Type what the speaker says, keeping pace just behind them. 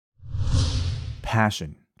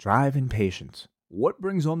passion, drive, and patience. What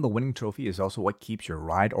brings home the winning trophy is also what keeps your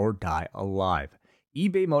ride or die alive.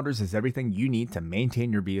 eBay Motors has everything you need to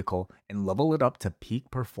maintain your vehicle and level it up to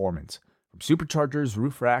peak performance. From superchargers,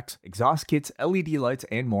 roof racks, exhaust kits, LED lights,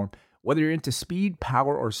 and more, whether you're into speed,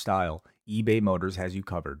 power, or style, eBay Motors has you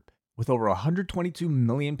covered. With over 122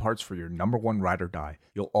 million parts for your number one ride or die,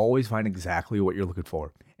 you'll always find exactly what you're looking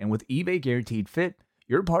for. And with eBay Guaranteed Fit,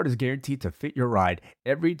 your part is guaranteed to fit your ride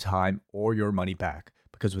every time or your money back.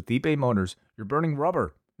 Because with eBay Motors, you're burning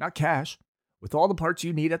rubber, not cash. With all the parts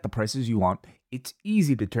you need at the prices you want, it's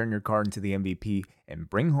easy to turn your car into the MVP and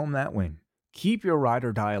bring home that win. Keep your ride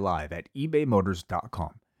or die alive at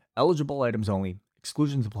ebaymotors.com. Eligible items only.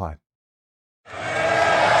 Exclusions apply.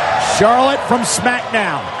 Charlotte from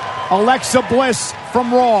SmackDown. Alexa Bliss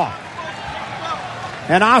from Raw.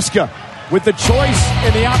 And Asuka with the choice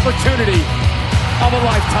and the opportunity of a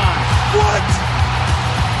lifetime. What?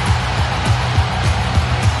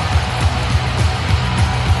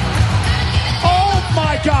 Oh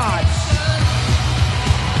my God.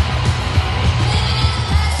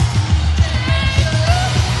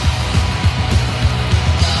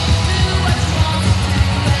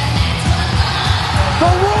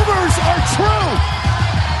 The rumors are true.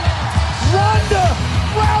 Ronda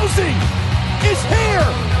Rousey is here.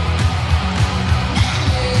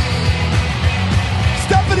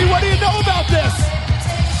 Stephanie, what do you know about this?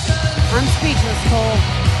 I'm speechless, Cole.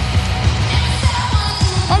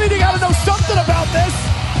 I mean, you got to know something about this.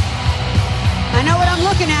 I know what I'm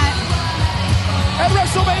looking at. At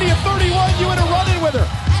WrestleMania 31, you had a run-in with her.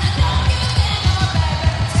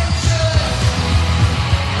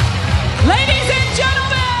 Ladies and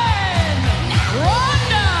gentlemen,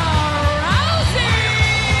 Ronda Rousey!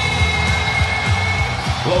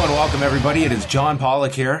 Hello and welcome, everybody. It is John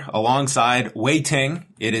Pollock here, alongside Wei Ting.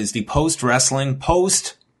 It is the post-wrestling,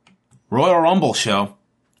 post-Royal Rumble show.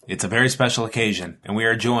 It's a very special occasion, and we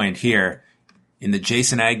are joined here in the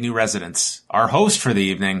Jason Agnew residence. Our host for the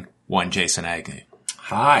evening, one Jason Agnew.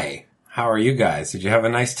 Hi. How are you guys? Did you have a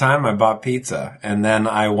nice time? I bought pizza, and then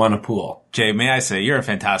I won a pool. Jay, may I say, you're a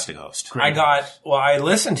fantastic host. I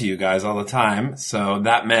listen to you guys all the time, so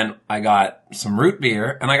that meant I got some root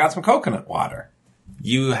beer, and I got some coconut water.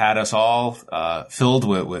 You had us all filled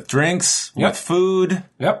with drinks, with food.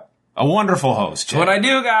 Yep. A wonderful host, Jay. It's what I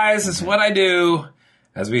do, guys. It's what I do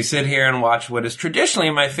as we sit here and watch what is traditionally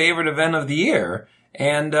my favorite event of the year.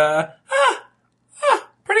 And,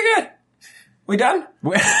 pretty good. We done?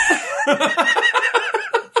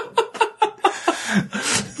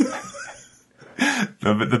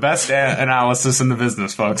 The best analysis in the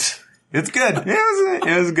business, folks. It's good.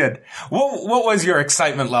 It was good. What was your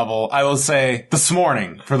excitement level, I will say, this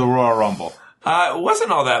morning for the Royal Rumble? It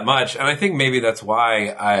wasn't all that much, and I think maybe that's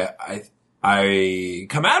why I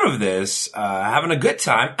come out of this having a good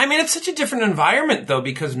time. I mean, it's such a different environment, though,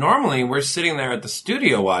 because normally we're sitting there at the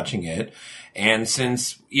studio watching it, and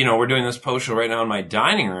since, we're doing this post show right now in my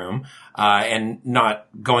dining room, and not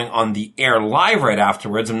going on the air live right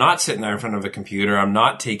afterwards, I'm not sitting there in front of a computer. I'm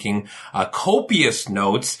not taking copious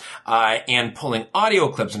notes and pulling audio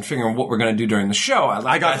clips and figuring what we're going to do during the show.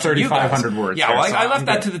 I got 3,500 words. Yeah, well, I left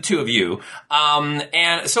that to the two of you.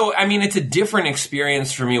 And so, I mean, it's a different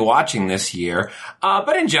experience for me watching this year.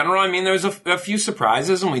 But in general, I mean, there's a few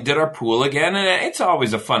surprises, and we did our pool again, and it's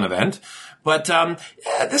always a fun event. But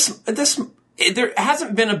there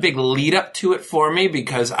hasn't been a big lead up to it for me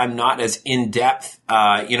because I'm not as in depth,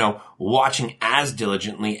 watching as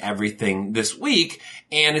diligently everything this week.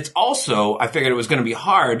 And it's also, I figured it was going to be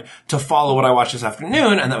hard to follow what I watched this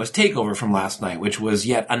afternoon, and that was TakeOver from last night, which was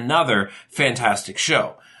yet another fantastic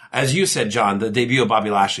show. As you said, John, the debut of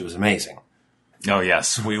Bobby Lashley was amazing. Oh,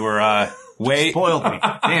 yes. We were, Wei Spoiled me.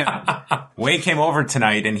 Damn. Wei came over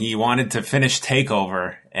tonight and he wanted to finish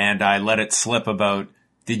TakeOver, and I let it slip about,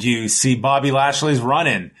 did you see Bobby Lashley's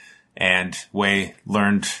run-in? And Wei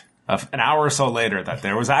learned an hour or so later that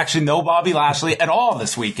there was actually no Bobby Lashley at all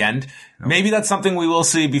this weekend. Maybe that's something we will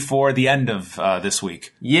see before the end of this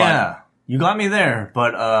week. Yeah, you got me there.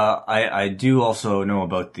 But I do also know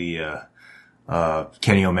about the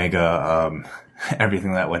Kenny Omega,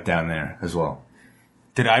 everything that went down there as well.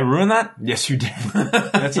 Did I ruin that? Yes, you did.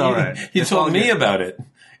 That's all right. You told me about it.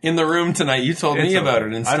 In the room tonight, you told me about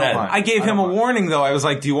it instead. I gave him a warning, though. I was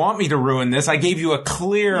like, do you want me to ruin this? I gave you a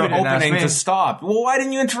clear opening to stop. Well, why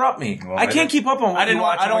didn't you interrupt me? Well, I can't keep up on what you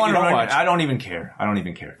watch and what you don't watch. I don't even care.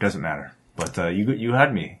 It doesn't matter. But you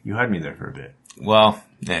had me. You had me there for a bit. Well,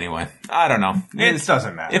 anyway, I don't know. It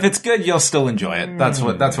doesn't matter. If it's good, you'll still enjoy it. That's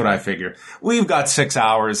what I figure. We've got 6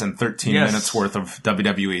 hours and 13 minutes worth of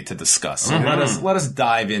WWE to discuss. So let us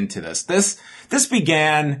dive into this. This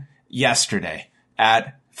began yesterday.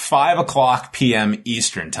 at 5:00 p.m.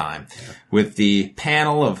 Eastern time with the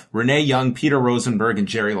panel of Renee Young, Peter Rosenberg, and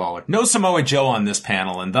Jerry Lawler. No Samoa Joe on this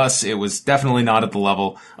panel, and thus it was definitely not at the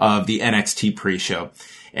level of the NXT pre-show.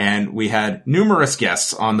 And we had numerous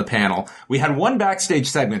guests on the panel. We had one backstage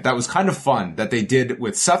segment that was kind of fun that they did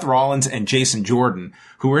with Seth Rollins and Jason Jordan,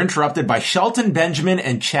 who were interrupted by Shelton Benjamin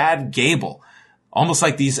and Chad Gable. Almost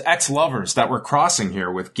like these ex-lovers that were crossing here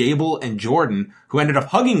with Gable and Jordan, who ended up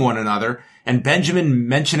hugging one another, and Benjamin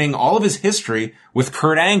mentioning all of his history with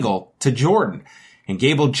Kurt Angle to Jordan. And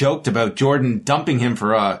Gable joked about Jordan dumping him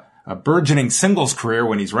for a burgeoning singles career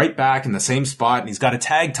when he's right back in the same spot and he's got a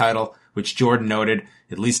tag title, which Jordan noted,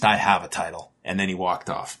 "At least I have a title." And then he walked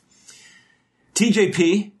off.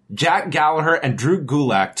 TJP, Jack Gallagher, and Drew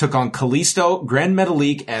Gulak took on Kalisto, Grand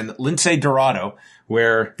Metalik, and Lince Dorado,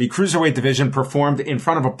 where the Cruiserweight division performed in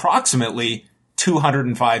front of approximately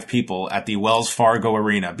 205 people at the Wells Fargo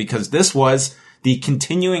Arena, because this was the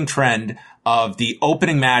continuing trend of the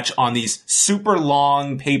opening match on these super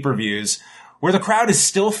long pay-per-views where the crowd is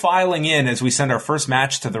still filing in as we send our first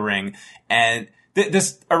match to the ring. And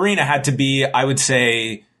this arena had to be, I would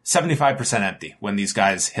say, 75% empty when these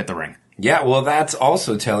guys hit the ring. Yeah, well, that's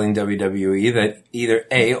also telling WWE that either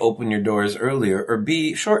A, open your doors earlier, or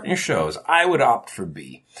B, shorten your shows. I would opt for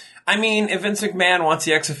B. I mean, if Vince McMahon wants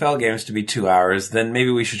the XFL games to be 2 hours, then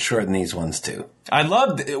maybe we should shorten these ones too. I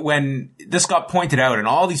loved when this got pointed out and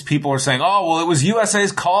all these people were saying, oh, well, it was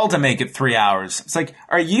USA's call to make it 3 hours. It's like,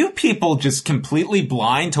 are you people just completely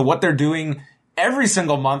blind to what they're doing every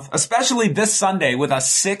single month, especially this Sunday with a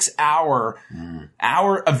 6-hour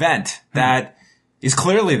event that is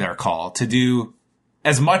clearly their call to do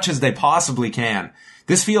as much as they possibly can.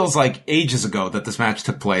 This feels like ages ago that this match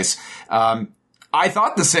took place. I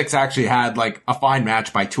thought the 6 actually had like a fine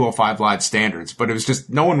match by 205 Live standards, but it was just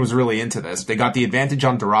no one was really into this. They got the advantage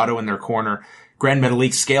on Dorado in their corner. Grand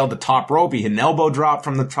Metalik scaled the top rope. He hit an elbow drop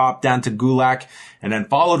from the top down to Gulak, and then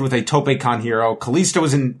followed with a Tope Con Hero. Kalisto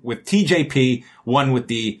was in with TJP, won with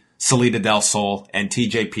the Salida del Sol, and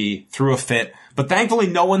TJP threw a fit. But thankfully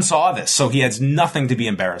no one saw this, so he has nothing to be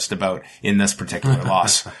embarrassed about in this particular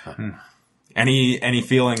loss. Any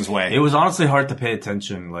feelings, Way? It was honestly hard to pay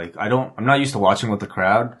attention. Like, I'm not used to watching with the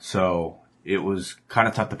crowd, so it was kind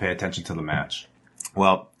of tough to pay attention to the match.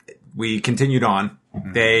 Well, we continued on.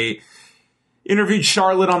 They interviewed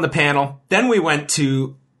Charlotte on the panel. Then we went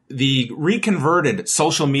to the reconverted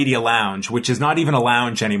social media lounge, which is not even a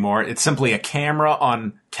lounge anymore. It's simply a camera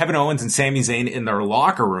on Kevin Owens and Sami Zayn in their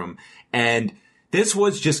locker room. And this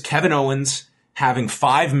was just Kevin Owens having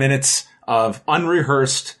 5 minutes of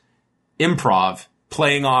unrehearsed improv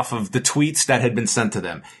playing off of the tweets that had been sent to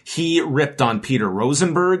them. He ripped on Peter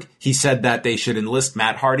Rosenberg. He said that they should enlist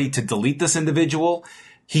Matt Hardy to delete this individual.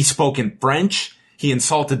 He spoke in French. He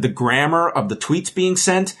insulted the grammar of the tweets being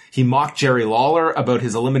sent. He mocked Jerry Lawler about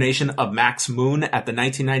his elimination of Max Moon at the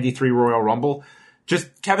 1993 Royal Rumble.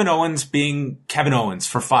 Just Kevin Owens being Kevin Owens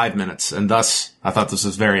for 5 minutes. And thus, I thought this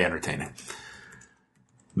was very entertaining.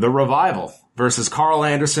 The Revival versus Carl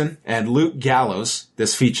Anderson and Luke Gallows.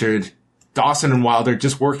 This featured Dawson and Wilder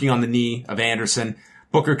just working on the knee of Anderson.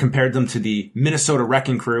 Booker compared them to the Minnesota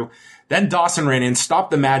Wrecking Crew. Then Dawson ran in,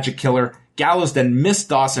 stopped the Magic Killer. Gallows then missed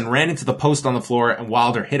Dawson, ran into the post on the floor, and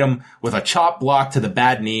Wilder hit him with a chop block to the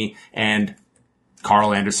bad knee, and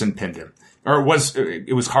Carl Anderson pinned him. Or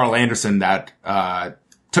it was Carl Anderson that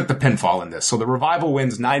took the pinfall in this. So the Revival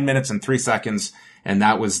wins 9 minutes and 3 seconds, and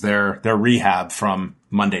that was their rehab from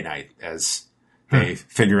Monday night as they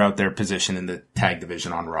figure out their position in the tag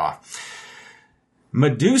division on Raw.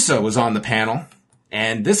 Medusa was on the panel,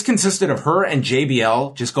 and this consisted of her and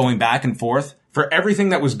JBL just going back and forth. For everything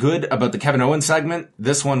that was good about the Kevin Owens segment,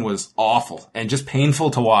 this one was awful and just painful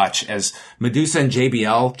to watch as Medusa and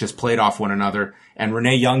JBL just played off one another, and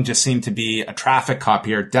Renee Young just seemed to be a traffic cop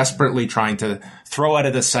here, desperately trying to throw out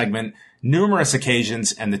of this segment numerous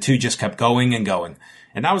occasions, and the two just kept going and going.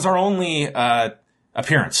 And that was our only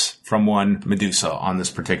appearance from one Medusa on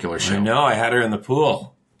this particular show. I know, I had her in the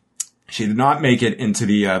pool. She did not make it into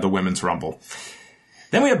the Women's Rumble.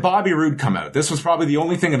 Then we had Bobby Roode come out. This was probably the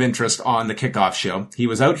only thing of interest on the kickoff show. He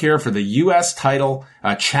was out here for the U.S. title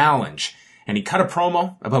challenge, and he cut a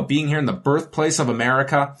promo about being here in the birthplace of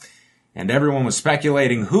America, and everyone was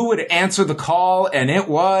speculating who would answer the call, and it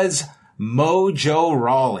was Mojo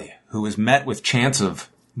Rawley, who was met with chants of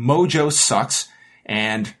Mojo sucks,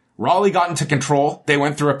 and Rawley got into control. They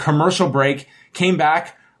went through a commercial break, came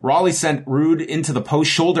back. Rawley sent Roode into the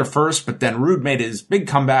post shoulder first, but then Roode made his big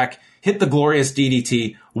comeback, hit the glorious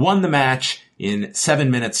DDT, won the match in 7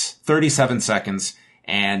 minutes, 37 seconds,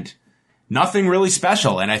 and nothing really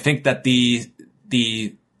special. And I think that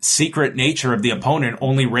the secret nature of the opponent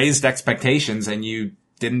only raised expectations, and you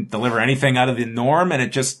didn't deliver anything out of the norm, and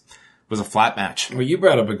it just was a flat match. Well, you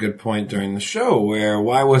brought up a good point during the show where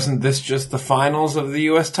why wasn't this just the finals of the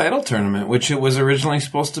U.S. title tournament, which it was originally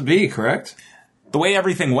supposed to be, correct? The way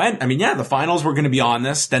everything went, I mean, yeah, the finals were going to be on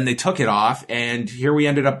this, then they took it off, and here we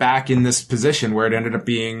ended up back in this position where it ended up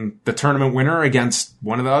being the tournament winner against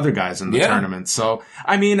one of the other guys in the tournament. So,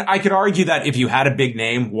 I mean, I could argue that if you had a big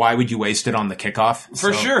name, why would you waste it on the kickoff?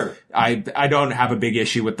 For sure. I don't have a big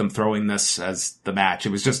issue with them throwing this as the match. It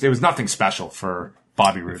was nothing special for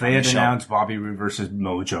Bobby Roode. If they had announced Bobby Roode versus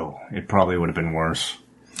Mojo, it probably would have been worse.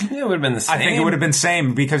 Yeah, it would have been the same. I think it would have been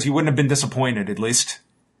same because you wouldn't have been disappointed, at least.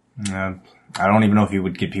 I don't even know if you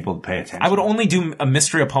would get people to pay attention. I would only do a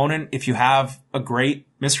mystery opponent if you have a great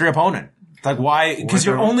mystery opponent. Like, why? Because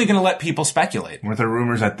you're only going to let people speculate. Weren't there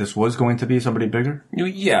rumors that this was going to be somebody bigger?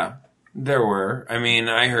 Yeah, there were. I mean,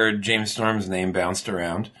 I heard James Storm's name bounced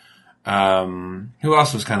around. Who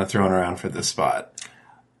else was kind of thrown around for this spot?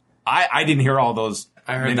 I didn't hear all those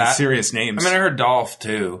serious names. I mean, I heard Dolph,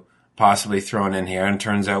 too, possibly thrown in here, and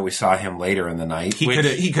turns out we saw him later in the night.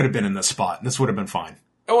 He could have been in this spot. This would have been fine.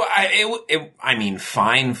 Oh, I mean,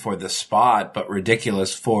 fine for the spot, but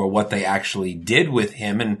ridiculous for what they actually did with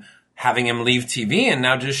him and having him leave TV and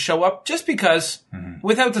now just show up just because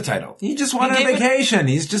without the title. He just wanted a vacation.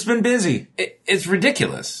 He's just been busy. It's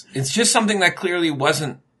ridiculous. It's just something that clearly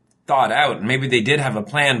wasn't thought out. Maybe they did have a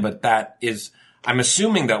plan, but I'm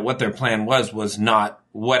assuming that what their plan was not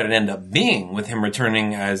what it ended up being with him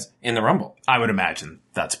returning as in the Rumble. I would imagine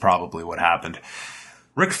that's probably what happened.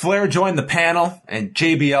 Ric Flair joined the panel, and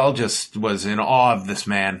JBL just was in awe of this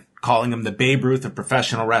man, calling him the Babe Ruth of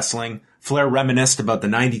professional wrestling. Flair reminisced about the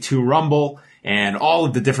 92 Rumble and all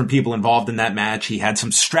of the different people involved in that match. He had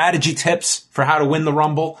some strategy tips for how to win the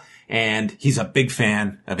Rumble, and he's a big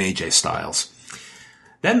fan of AJ Styles.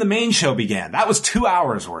 Then the main show began. That was 2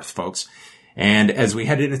 hours worth, folks. And as we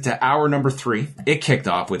headed into hour number 3, it kicked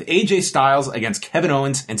off with AJ Styles against Kevin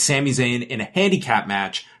Owens and Sami Zayn in a handicap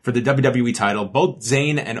match for the WWE title. Both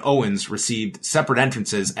Zayn and Owens received separate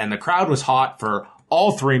entrances, and the crowd was hot for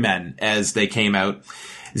all three men as they came out.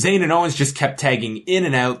 Zayn and Owens just kept tagging in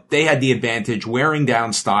and out. They had the advantage, wearing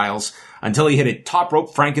down Styles until he hit a top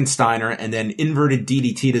rope Frankensteiner and then inverted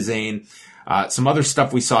DDT to Zayn. Some other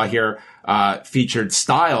stuff we saw here featured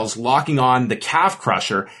Styles locking on the calf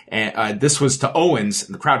crusher. And this was to Owens.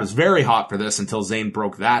 The crowd was very hot for this until Zayn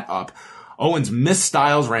broke that up. Owens missed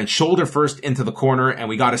Styles, ran shoulder first into the corner, and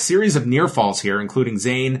we got a series of near falls here, including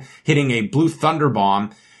Zayn hitting a Blue Thunder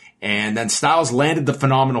Bomb. And then Styles landed the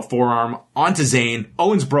phenomenal forearm onto Zayn.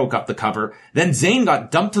 Owens broke up the cover. Then Zayn got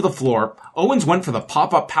dumped to the floor. Owens went for the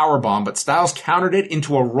pop-up powerbomb, but Styles countered it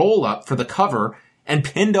into a roll-up for the cover and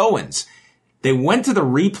pinned Owens. They went to the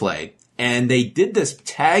replay, and they did this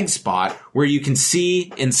tag spot where you can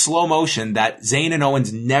see in slow motion that Zayn and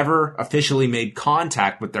Owens never officially made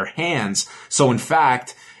contact with their hands. So in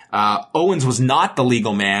fact, Owens was not the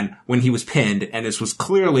legal man when he was pinned, and this was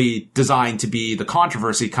clearly designed to be the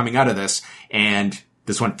controversy coming out of this. And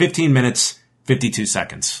this went 15 minutes, 52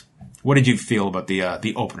 seconds. What did you feel about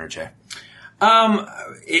the opener, Jay?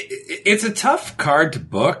 It's a tough card to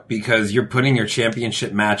book because you're putting your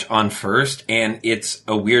championship match on first, and it's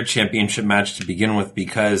a weird championship match to begin with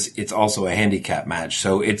because it's also a handicap match.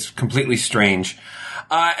 So it's completely strange.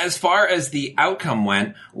 As far as the outcome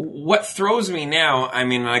went, what throws me now, I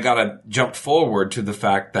mean, I gotta jump forward to the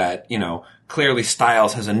fact that, clearly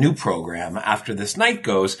Styles has a new program after this night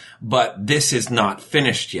goes, but this is not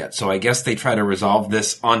finished yet. So I guess they try to resolve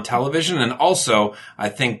this on television. And also, I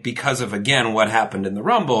think because of, again, what happened in the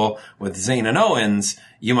Rumble with Zayn and Owens,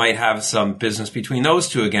 you might have some business between those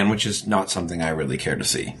two again, which is not something I really care to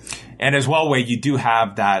see. And as well, Wade, you do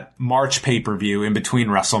have that March pay-per-view in between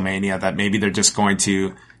WrestleMania that maybe they're just going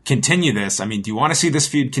to continue this. I mean, do you want to see this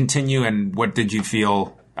feud continue? And what did you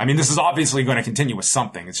feel? I mean, this is obviously going to continue with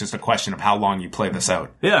something. It's just a question of how long you play this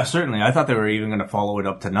out. Yeah, certainly. I thought they were even going to follow it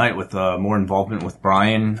up tonight with more involvement with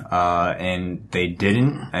Bryan, and they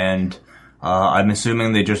didn't. And I'm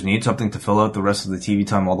assuming they just need something to fill out the rest of the TV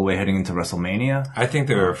time all the way heading into WrestleMania. I think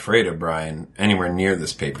they were afraid of Bryan anywhere near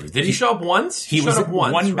this pay-per-view. Did he show up once? He was showed up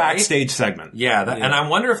once, one right? backstage segment. Yeah, and I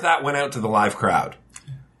wonder if that went out to the live crowd.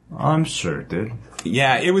 I'm sure it did.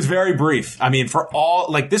 Yeah, it was very brief. I mean,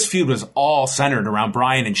 this feud was all centered around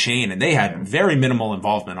Bryan and Shane, and they had very minimal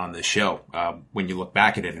involvement on this show, when you look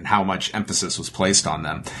back at it and how much emphasis was placed on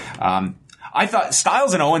them. I thought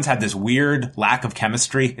Styles and Owens had this weird lack of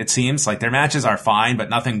chemistry, it seems. Like, their matches are fine, but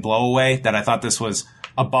nothing blow away, that I thought this was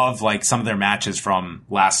above, like, some of their matches from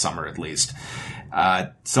last summer, at least.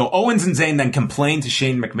 So Owens and Zayn then complained to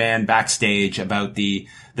Shane McMahon backstage about the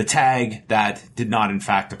tag that did not in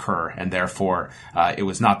fact occur, and therefore it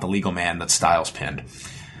was not the legal man that Styles pinned.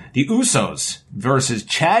 The Usos versus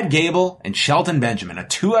Chad Gable and Shelton Benjamin, a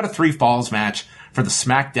 2 out of 3 falls match for the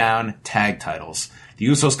SmackDown tag titles. The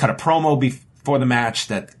Usos cut a promo before the match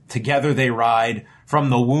that together they ride from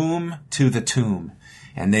the womb to the tomb,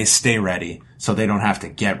 and they stay ready so they don't have to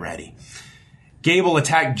get ready. Gable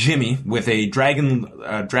attacked Jimmy with a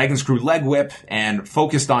dragon screw leg whip and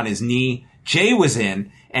focused on his knee. Jay was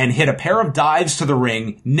in and hit a pair of dives to the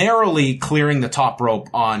ring, narrowly clearing the top rope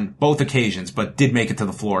on both occasions, but did make it to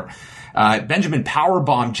the floor. Benjamin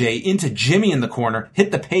powerbombed Jay into Jimmy in the corner,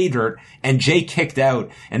 hit the pay dirt, and Jay kicked out.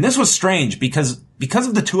 And this was strange because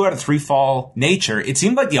of the 2 out of 3 fall nature, it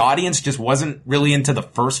seemed like the audience just wasn't really into the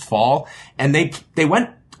first fall, and they went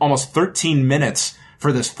almost 13 minutes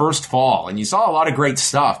for this first fall, and you saw a lot of great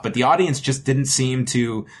stuff, but the audience just didn't seem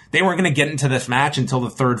to, they weren't going to get into this match until the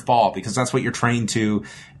third fall, because that's what you're trained to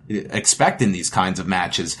expect in these kinds of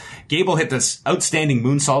matches. Gable hit this outstanding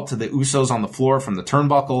moonsault to the Usos on the floor from the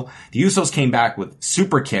turnbuckle. The Usos came back with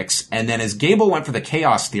super kicks, and then as Gable went for the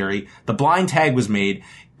Chaos Theory, the blind tag was made.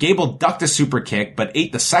 Gable ducked a super kick, but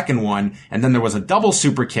ate the second one, and then there was a double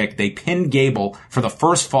super kick. They pinned Gable for the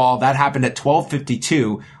first fall. That happened at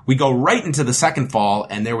 12:52. We go right into the second fall,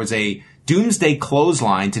 and there was a doomsday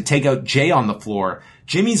clothesline to take out Jay on the floor.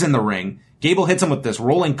 Jimmy's in the ring. Gable hits him with this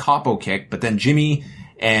rolling capo kick, but then Jimmy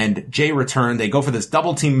and Jay return. They go for this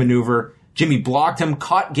double team maneuver. Jimmy blocked him,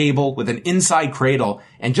 caught Gable with an inside cradle,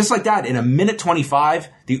 and just like that, in a minute 25,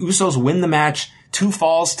 the Usos win the match 2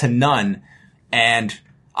 falls to none, and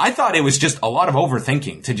I thought it was just a lot of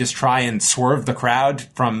overthinking to just try and swerve the crowd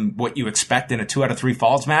from what you expect in a 2 out of 3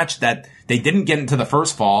 falls match, that they didn't get into the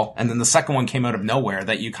first fall, and then the second one came out of nowhere,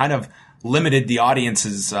 that you kind of limited the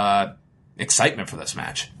audience's excitement for this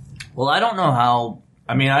match. Well, I don't know how,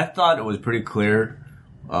 I thought it was pretty clear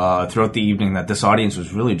throughout the evening that this audience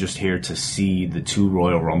was really just here to see the 2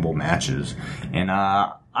 Royal Rumble matches. And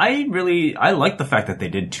I like the fact that they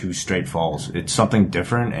did 2 straight falls. It's something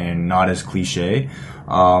different and not as cliche.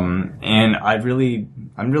 And I'm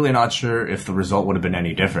really not sure if the result would have been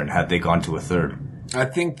any different had they gone to a third. I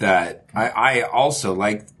think that I also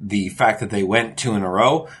like the fact that they went 2 in a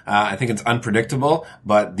row. I think it's unpredictable,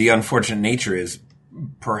 but the unfortunate nature is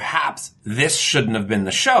perhaps this shouldn't have been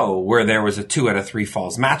the show where there was a 2 out of 3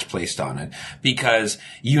 falls match placed on it, because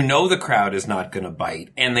the crowd is not going to bite,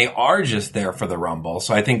 and they are just there for the Rumble.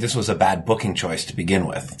 So I think this was a bad booking choice to begin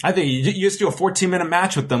with. I think you just do a 14-minute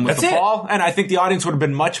match with them with That's the it. fall, and I think the audience would have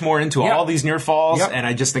been much more into all these near falls, Yep. and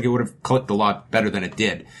I just think it would have clicked a lot better than it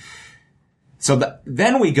did. So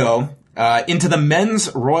then we go into the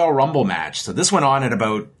men's Royal Rumble match. So this went on at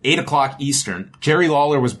about 8 o'clock Eastern. Jerry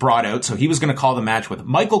Lawler was brought out, so he was going to call the match with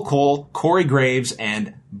Michael Cole, Corey Graves,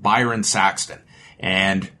 and Byron Saxton.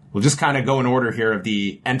 And we'll just kind of go in order here of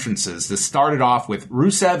the entrances. This started off with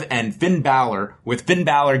Rusev and Finn Balor, with Finn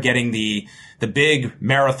Balor getting the big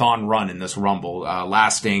marathon run in this Rumble,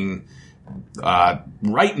 lasting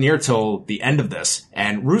right near till the end of this.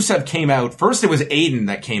 And Rusev came out. First it was Aiden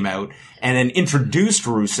that came out and then introduced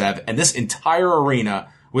Rusev, and this entire arena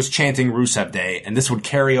was chanting Rusev Day, and this would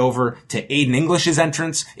carry over to Aiden English's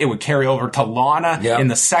entrance. It would carry over to Lana in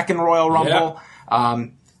the second Royal Rumble.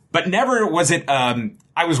 But never was it,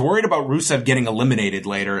 I was worried about Rusev getting eliminated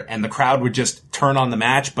later and the crowd would just turn on the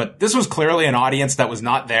match, but this was clearly an audience that was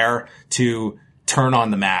not there to turn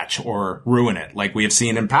on the match or ruin it, like we have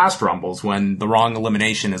seen in past Rumbles when the wrong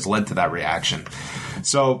elimination has led to that reaction.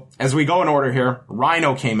 So, as we go in order here,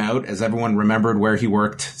 Rhino came out, as everyone remembered where he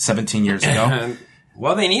worked 17 years ago.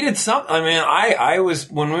 Well, they needed something. I was,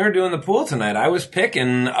 when we were doing the pool tonight, I was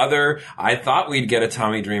picking I thought we'd get a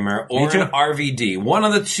Tommy Dreamer or an RVD. One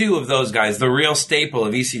of the 2 of those guys, the real staple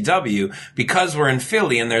of ECW, because we're in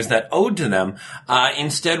Philly and there's that ode to them.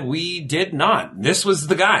 Instead, we did not. This was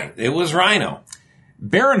the guy. It was Rhino.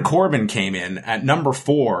 Baron Corbin came in at number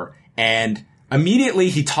 4, and immediately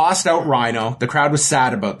he tossed out Rhino. The crowd was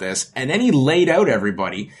sad about this, and then he laid out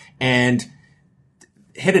everybody and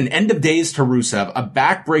hit an end of days to Rusev, a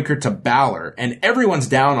backbreaker to Balor, and everyone's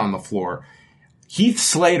down on the floor. Heath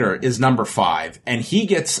Slater is number 5, and he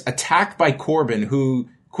gets attacked by Corbin, who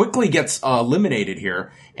quickly gets eliminated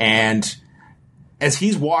here, and as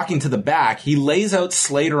he's walking to the back, he lays out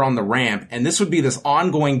Slater on the ramp, and this would be this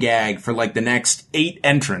ongoing gag for like the next 8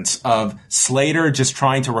 entrants of Slater just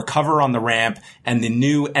trying to recover on the ramp, and the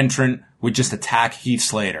new entrant would just attack Heath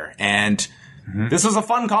Slater. And This was a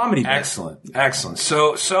fun comedy bit. Excellent.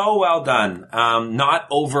 So well done. Not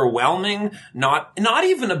overwhelming, not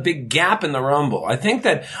even a big gap in the Rumble. I think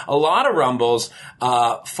that a lot of Rumbles,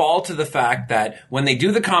 fall to the fact that when they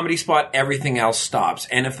do the comedy spot, everything else stops.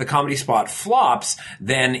 And if the comedy spot flops,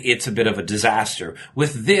 then it's a bit of a disaster.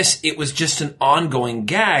 With this, it was just an ongoing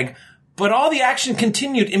gag. But all the action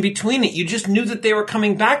continued in between it. You just knew that they were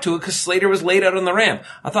coming back to it because Slater was laid out on the ramp.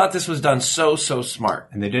 I thought this was done so smart.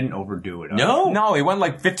 And they didn't overdo it. No, it went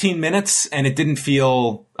like 15 minutes and it didn't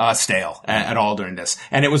feel stale at all during this.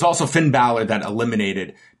 And it was also Finn Balor that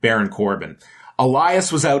eliminated Baron Corbin.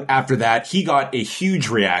 Elias was out after that. He got a huge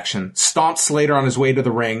reaction, stomped Slater on his way to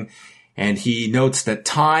the ring, and he notes that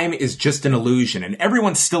time is just an illusion. And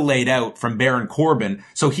everyone's still laid out from Baron Corbin,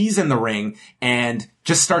 so he's in the ring and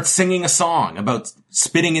just starts singing a song about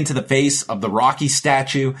spitting into the face of the Rocky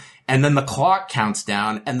statue. And then the clock counts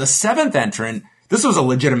down, and the seventh entrant, this was a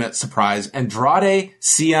legitimate surprise, Andrade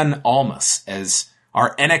Cien Almas, as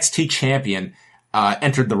our NXT champion,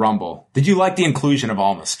 entered the Rumble. Did you like the inclusion of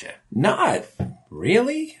Almas, Jay? Not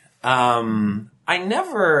really. I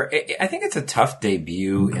think it's a tough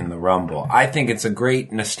debut in the Rumble. I think it's a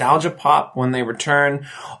great nostalgia pop when they return,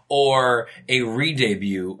 or a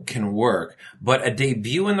re-debut can work. But a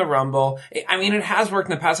debut in the Rumble, I mean, it has worked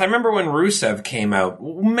in the past. I remember when Rusev came out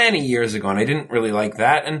many years ago, and I didn't really like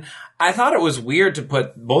that. And I thought it was weird to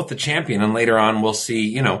put both the champion and later on we'll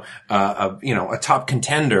see, a top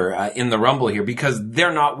contender in the Rumble here because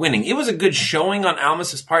they're not winning. It was a good showing on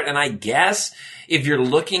Almas's part, and I guess if you're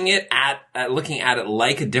looking at it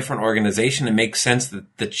like a different organization, it makes sense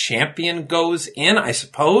that the champion goes in, I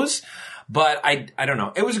suppose. But I don't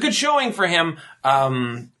know. It was a good showing for him.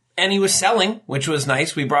 And he was selling, which was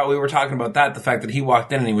nice. We were talking about that, the fact that he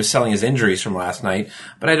walked in and he was selling his injuries from last night.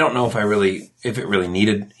 But I don't know if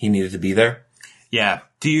he needed to be there. Yeah.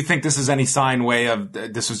 Do you think this is any way of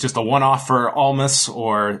this was just a one-off for Almas,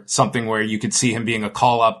 or something where you could see him being a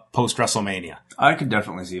call-up post-WrestleMania? I could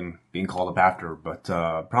definitely see him being called up after, but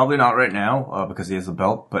probably not right now because he has the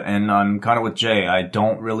belt. And I'm kind of with Jay. I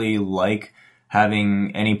don't really like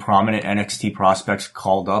having any prominent NXT prospects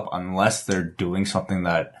called up unless they're doing something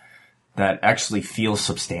that actually feels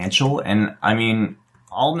substantial. And I mean,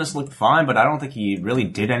 Almas looked fine, but I don't think he really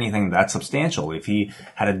did anything that substantial. If he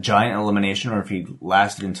had a giant elimination or if he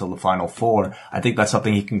lasted until the final four, I think that's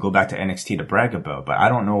something he can go back to NXT to brag about, but I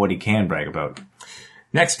don't know what he can brag about.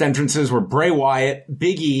 Next entrances were Bray Wyatt,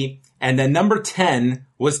 Big E, and then number 10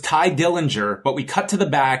 was Ty Dillinger, but we cut to the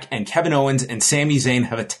back and Kevin Owens and Sami Zayn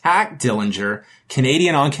have attacked Dillinger,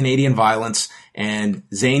 Canadian on Canadian violence, and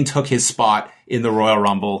Zayn took his spot in the Royal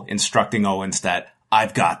Rumble, instructing Owens that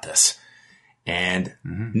I've got this. And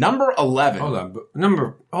number 11.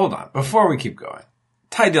 Hold on. Before we keep going,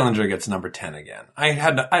 Ty Dillinger gets number 10 again. I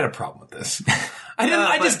had a problem with this.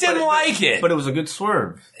 I just didn't like it. But it was a good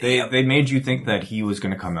swerve. They made you think that he was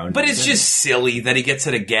going to come out. But it's just silly that he gets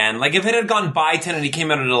it again. Like, if it had gone by 10 and he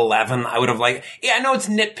came out at 11, I would have I know it's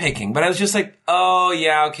nitpicking, but I was just like, oh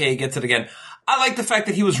yeah, okay, he gets it again. I like the fact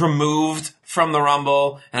that he was removed from the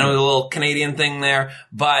Rumble and it was a little Canadian thing there,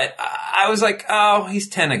 but I was like, oh, he's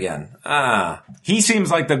 10 again. He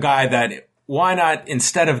seems like the guy that, why not,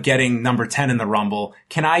 instead of getting number 10 in the Rumble,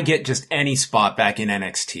 can I get just any spot back in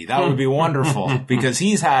NXT? That would be wonderful because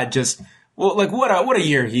he's had what a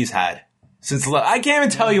year he's had. I can't even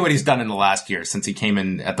tell you what he's done in the last year since he came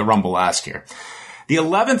in at the Rumble last year. The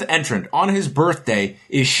 11th entrant on his birthday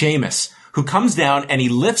is Sheamus, who comes down and he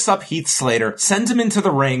lifts up Heath Slater, sends him into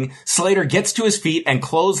the ring. Slater gets to his feet and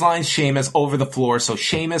clotheslines Sheamus over the floor. So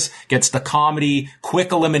Sheamus gets the comedy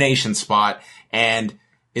quick elimination spot and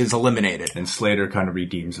is eliminated. And Slater kind of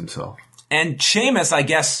redeems himself. And Sheamus, I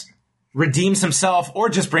guess, redeems himself or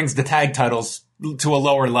just brings the tag titles to a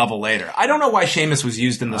lower level later. I don't know why Sheamus was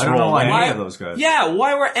used in this role. I don't know why any of those guys. Yeah,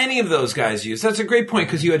 why were any of those guys used? That's a great point,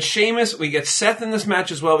 because you had Sheamus, we get Seth in this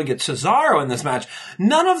match as well, we get Cesaro in this match.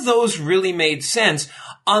 None of those really made sense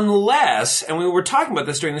unless, and we were talking about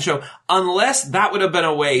this during the show, unless that would have been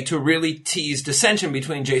a way to really tease dissension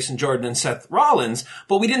between Jason Jordan and Seth Rollins,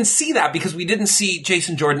 but we didn't see that because we didn't see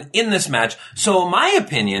Jason Jordan in this match. So in my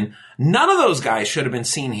opinion, none of those guys should have been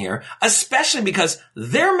seen here, especially because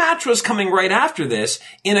their match was coming right after this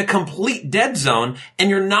in a complete dead zone,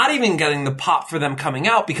 and you're not even getting the pop for them coming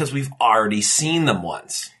out because we've already seen them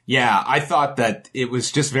once. Yeah, I thought that it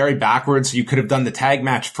was just very backwards. You could have done the tag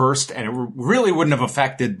match first, and it really wouldn't have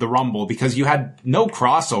affected the Rumble because you had no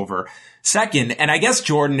crossover. Second, and I guess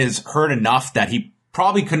Jordan is hurt enough that he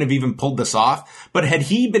probably couldn't have even pulled this off, but had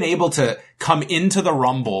he been able to come into the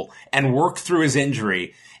Rumble and work through his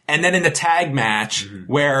injury And then in the tag match,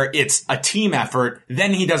 where it's a team effort,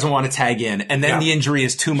 then he doesn't want to tag in. And then the injury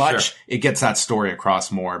is too much. It gets that story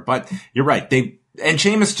across more. But you're right. And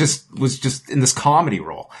Sheamus was just in this comedy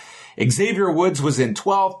role. Xavier Woods was in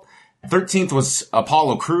 12th. 13th was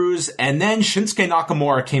Apollo Crews. And then Shinsuke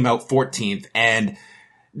Nakamura came out 14th. And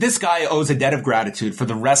this guy owes a debt of gratitude for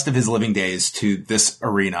the rest of his living days to this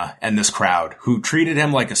arena and this crowd who treated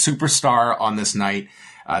him like a superstar on this night.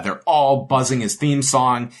 They're all buzzing his theme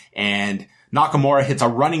song, and Nakamura hits a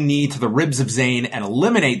running knee to the ribs of Zayn and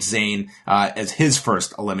eliminates Zayn as his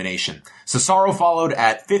first elimination. Cesaro followed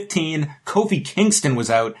at 15. Kofi Kingston was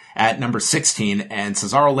out at number 16, and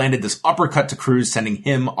Cesaro landed this uppercut to Crews, sending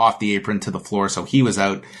him off the apron to the floor, so he was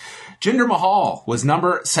out. Jinder Mahal was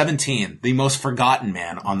number 17, the most forgotten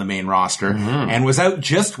man on the main roster, and was out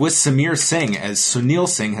just with Samir Singh, as Sunil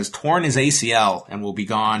Singh has torn his ACL and will be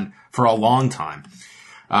gone for a long time.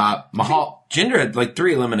 Mahal. Jinder had like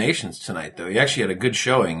 3 eliminations tonight, though. He actually had a good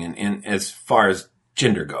showing in as far as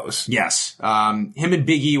Jinder goes. Yes. Him and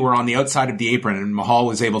Big E were on the outside of the apron, and Mahal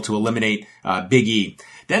was able to eliminate Big E.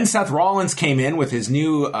 Then Seth Rollins came in with his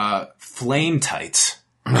new flame tights.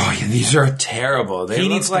 Oh, yeah, these are terrible. He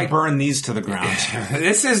needs to burn these to the ground.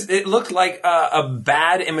 It looked like a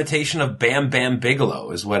bad imitation of Bam Bam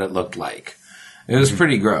Bigelow is what it looked like. It was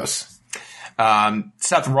pretty gross.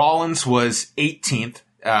 Seth Rollins was 18th.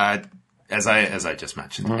 As I just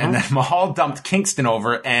mentioned. And then Mahal dumped Kingston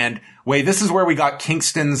over, and this is where we got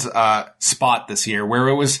Kingston's spot this year, where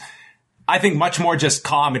it was, I think, much more just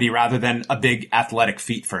comedy rather than a big athletic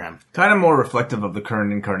feat for him. Kind of more reflective of the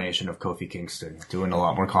current incarnation of Kofi Kingston, doing a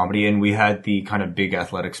lot more comedy, and we had the kind of big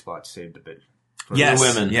athletic spot saved a bit. Yes, the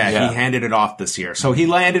women. Yeah, he handed it off this year. So he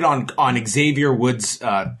landed on Xavier Woods'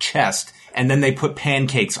 chest, and then they put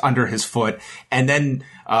pancakes under his foot, and then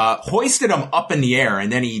hoisted him up in the air,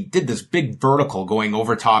 and then he did this big vertical going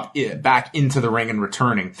over top, back into the ring and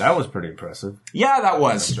returning. That was pretty impressive. Yeah, that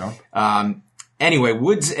was. Anyway,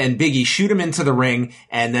 Woods and Big E shoot him into the ring,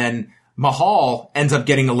 and then Mahal ends up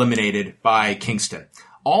getting eliminated by Kingston.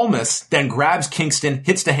 Almas then grabs Kingston,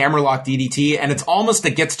 hits the hammerlock DDT, and it's Almas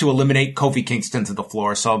that gets to eliminate Kofi Kingston to the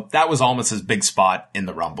floor. So that was Almas's big spot in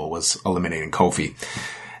the Rumble, was eliminating Kofi.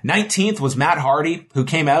 19th was Matt Hardy, who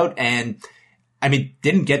came out and,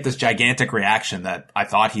 didn't get this gigantic reaction that I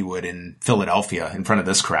thought he would in Philadelphia in front of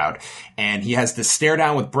this crowd. And he has this stare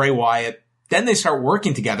down with Bray Wyatt. Then they start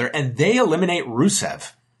working together, and they eliminate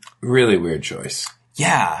Rusev. Really weird choice.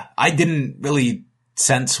 Yeah, I didn't really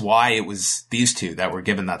sense why it was these two that were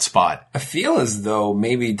given that spot. I feel as though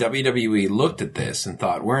maybe WWE looked at this and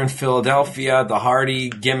thought, we're in Philadelphia, the Hardy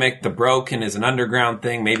gimmick, the broken is an underground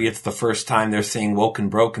thing. Maybe it's the first time they're seeing Woken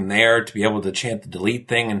Broken there to be able to chant the delete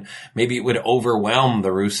thing, and maybe it would overwhelm the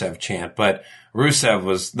Rusev chant, but Rusev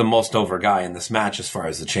was the most over guy in this match as far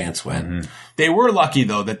as the chants went. They were lucky,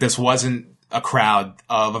 though, that this wasn't a crowd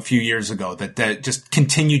of a few years ago that just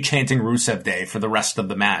continued chanting Rusev Day for the rest of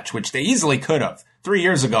the match, which they easily could have. 3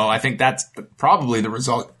 years ago, I think that's probably the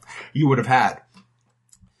result you would have had.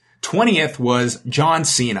 20th was John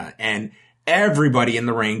Cena, and everybody in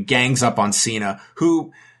the ring gangs up on Cena,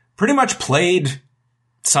 who pretty much played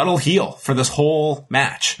subtle heel for this whole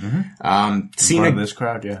match. Cena of this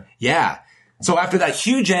crowd, yeah. Yeah. So after that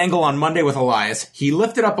huge angle on Monday with Elias, he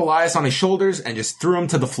lifted up Elias on his shoulders and just threw him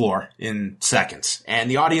to the floor in seconds.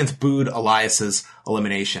 And the audience booed Elias's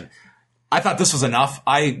elimination. I thought this was enough.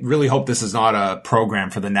 I really hope this is not a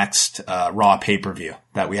program for the next Raw pay-per-view,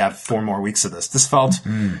 that we have 4 more weeks of this. This felt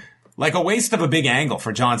like a waste of a big angle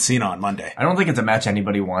for John Cena on Monday. I don't think it's a match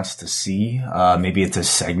anybody wants to see. Maybe it's a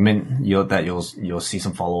segment that you'll see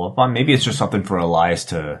some follow-up on. Maybe it's just something for Elias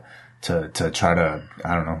to try to,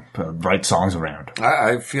 I don't know, write songs around.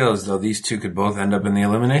 I feel as though these two could both end up in the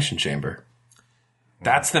Elimination Chamber.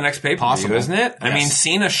 That's the next pay-per-view, isn't it? Yes. I mean,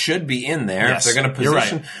 Cena should be in there Yes, if they're going to you're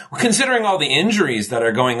position. Considering all the injuries that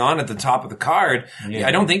are going on at the top of the card, I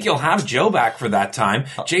don't think you'll have Joe back for that time.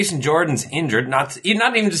 Jason Jordan's injured. Not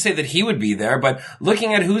even to say that he would be there, but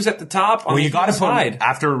looking at who's at the top on you got to side.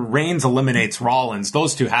 After Reigns eliminates Rollins,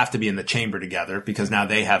 those two have to be in the chamber together because now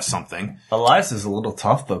they have something. Elias is a little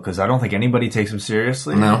tough, though, because I don't think anybody takes him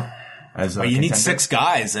seriously. No. But you need 6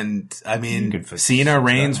 guys, and Cena,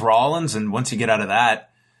 Reigns, Rollins, and once you get out of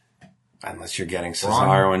that, unless you're getting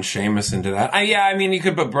Cesaro and Sheamus into that, you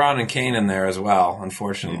could put Braun and Kane in there as well.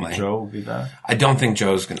 Unfortunately, maybe Joe will be back. I don't think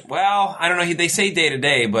Joe's gonna. Well, I don't know. They say day to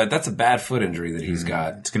day, but that's a bad foot injury that he's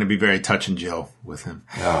got. It's going to be very touch and Joe with him.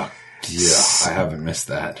 Oh, yeah, I haven't missed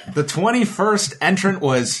that. The 21st entrant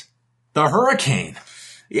was the Hurricane.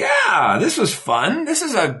 Yeah, this was fun. This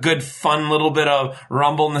is a good, fun little bit of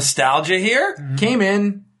Rumble nostalgia here. Came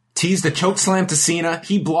in, teased a choke slam to Cena.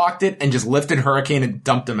 He blocked it and just lifted Hurricane and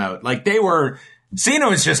dumped him out. Like Cena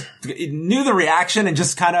was just, knew the reaction and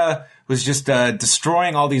just kind of was just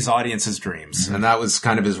destroying all these audiences' dreams. And that was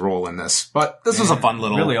kind of his role in this. But this was a fun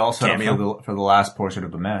little Really all set up cameo. for the last portion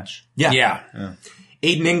of the match. Yeah.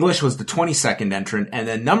 Aiden English was the 22nd entrant. And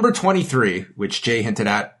then number 23, which Jay hinted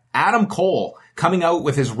at, Adam Cole, coming out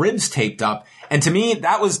with his ribs taped up. And to me,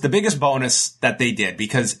 that was the biggest bonus that they did,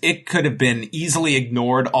 because it could have been easily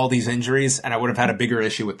ignored, all these injuries, and I would have had a bigger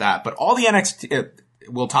issue with that. But all the NXT,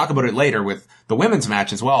 we'll talk about it later with the women's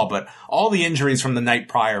match as well, but all the injuries from the night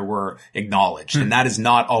prior were acknowledged. And that is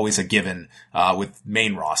not always a given, with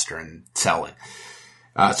main roster and selling.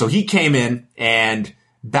 So he came in and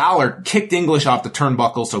Balor kicked English off the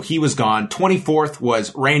turnbuckle, so he was gone. 24th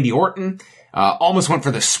was Randy Orton. Almost went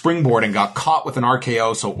for the springboard and got caught with an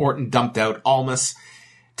RKO, so Orton dumped out Almas.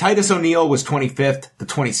 Titus O'Neil was 25th. The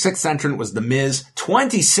 26th entrant was The Miz.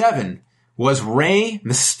 27 was Rey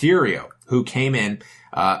Mysterio, who came in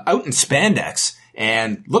out in spandex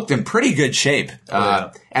and looked in pretty good shape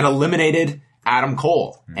and eliminated Adam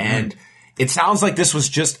Cole. And it sounds like this was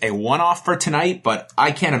just a one-off for tonight, but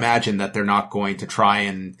I can't imagine that they're not going to try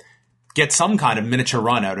and get some kind of miniature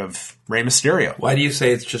run out of Rey Mysterio. Why do you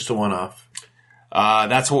say it's just a one-off?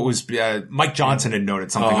 That's what was, Mike Johnson had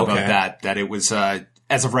noted something about that it was,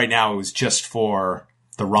 as of right now, it was just for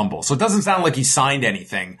the Rumble. So it doesn't sound like he signed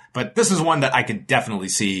anything, but this is one that I could definitely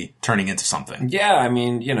see turning into something. Yeah, I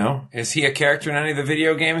mean, is he a character in any of the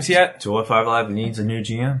video games yet? 205 Live needs a new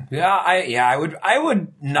GM. Yeah, I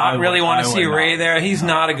would not really want to see Ray there. He's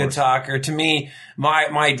not a good talker. To me,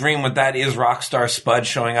 my dream with that is Rockstar Spud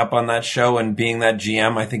showing up on that show and being that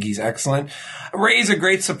GM. I think he's excellent. Ray's a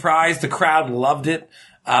great surprise. The crowd loved it.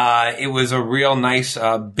 It was a real nice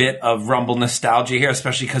bit of Rumble nostalgia here,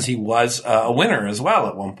 especially because he was a winner as well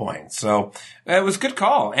at one point. So it was a good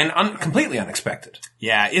call and completely unexpected.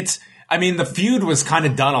 Yeah, the feud was kind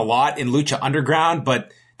of done a lot in Lucha Underground,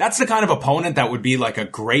 but that's the kind of opponent that would be like a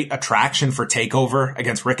great attraction for TakeOver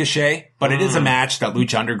against Ricochet. But it is a match that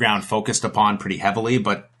Lucha Underground focused upon pretty heavily,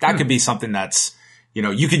 but that could be something that's,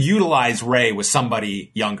 you could utilize Ray with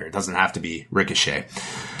somebody younger. It doesn't have to be Ricochet.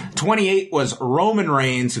 28 was Roman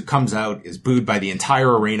Reigns, who comes out, is booed by the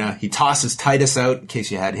entire arena. He tosses Titus out, in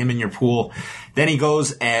case you had him in your pool. Then he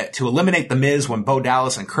goes to eliminate The Miz when Bo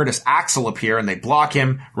Dallas and Curtis Axel appear, and they block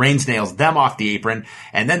him. Reigns nails them off the apron.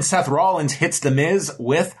 And then Seth Rollins hits The Miz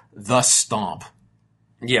with the Stomp.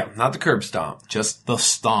 Yeah, not the curb stomp. Just the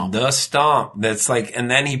Stomp. The Stomp. That's like,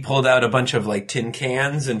 and then he pulled out a bunch of like tin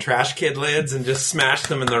cans and trash kid lids and just smashed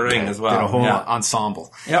them in the ring as well. Did a whole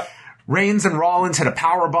ensemble. Yep. Reigns and Rollins hit a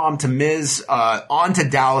powerbomb to Miz, onto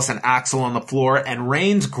Dallas and Axel on the floor, and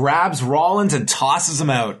Reigns grabs Rollins and tosses him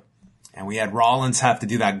out. And we had Rollins have to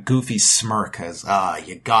do that goofy smirk as,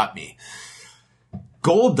 you got me.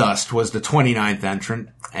 Goldust was the 29th entrant,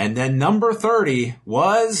 and then number 30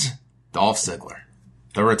 was Dolph Ziggler.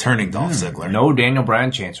 The returning Dolph Ziggler. No Daniel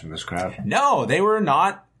Bryan chants from this crowd. No, they were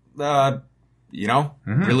not,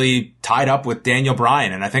 really tied up with Daniel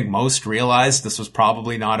Bryan. And I think most realized this was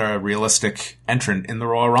probably not a realistic entrant in the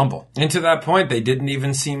Royal Rumble. And to that point, they didn't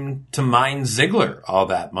even seem to mind Ziggler all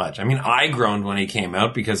that much. I mean, I groaned when he came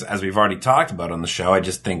out because, as we've already talked about on the show, I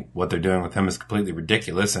just think what they're doing with him is completely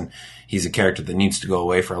ridiculous. And he's a character that needs to go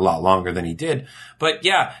away for a lot longer than he did. But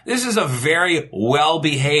yeah, this is a very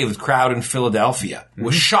well-behaved crowd in Philadelphia. It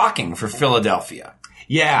was shocking for Philadelphia.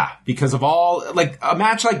 Yeah, because of a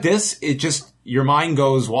match like this, it just, your mind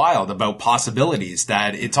goes wild about possibilities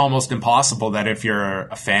that it's almost impossible that if you're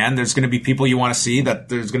a fan, there's going to be people you want to see, that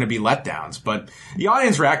there's going to be letdowns. But the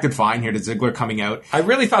audience reacted fine here to Ziggler coming out. I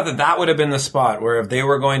really thought that would have been the spot where if they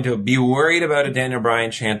were going to be worried about a Daniel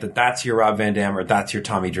Bryan chant, that's your Rob Van Dam or that's your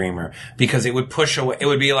Tommy Dreamer, because it would push away, it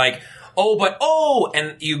would be like,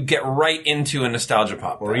 and you get right into a nostalgia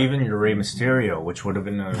pop. Or even your Rey Mysterio, which would have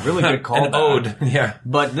been a really good call. An ode, yeah.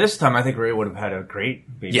 But this time, I think Rey would have had a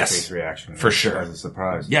great babyface reaction. For sure. As a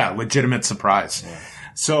surprise. Yeah, legitimate surprise. Yeah.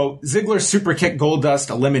 So Ziggler super kicked Goldust,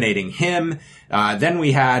 eliminating him. Then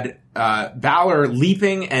we had Balor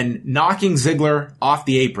leaping and knocking Ziggler off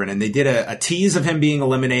the apron, and they did a tease of him being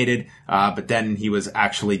eliminated, but then he was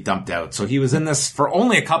actually dumped out. So he was in this for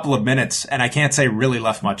only a couple of minutes, and I can't say really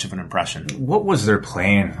left much of an impression. What was their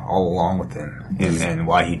plan all along with him, and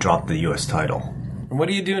why he dropped the U.S. title? What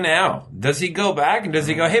do you do now? Does he go back and does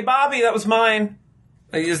he go, hey, Bobby, that was mine?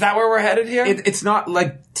 Is that where we're headed here? It's not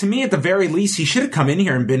like, to me, at the very least, he should have come in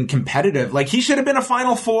here and been competitive. Like, he should have been a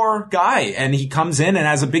Final Four guy, and he comes in and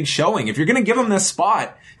has a big showing. If you're going to give him this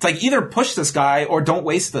spot, it's like either push this guy or don't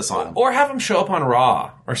waste this on him. Or have him show up on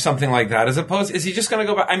Raw or something like that, as opposed, is he just going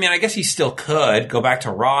to go back? I mean, I guess he still could go back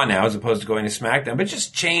to Raw now as opposed to going to SmackDown, but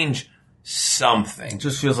just change something. It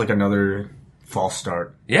just feels like another false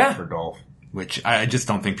start for Dolph. Which I just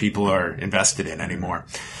don't think people are invested in anymore.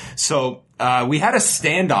 So, we had a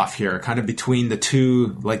standoff here kind of between the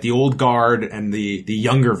two, like the old guard and the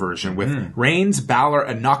younger version with Reigns, Balor,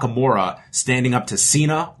 and Nakamura standing up to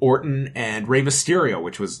Cena, Orton, and Rey Mysterio,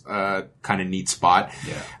 which was a kind of neat spot.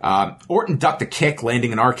 Yeah. Orton ducked a kick,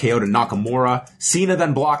 landing an RKO to Nakamura. Cena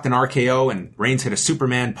then blocked an RKO, and Reigns hit a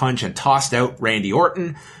Superman punch and tossed out Randy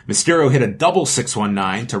Orton. Mysterio hit a double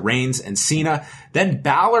 619 to Reigns and Cena. Then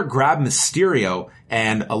Balor grabbed Mysterio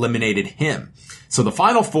and eliminated him. So the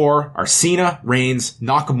final four are Cena, Reigns,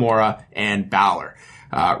 Nakamura, and Balor.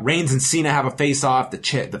 Reigns and Cena have a face-off.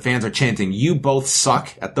 The fans are chanting, "You both suck,"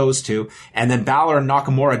 at those two. And then Balor and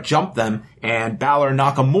Nakamura jump them, and Balor and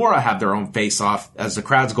Nakamura have their own face-off as the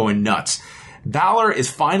crowd's going nuts. Balor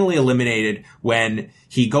is finally eliminated when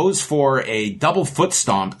he goes for a double foot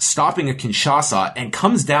stomp, stopping a Kinshasa, and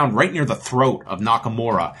comes down right near the throat of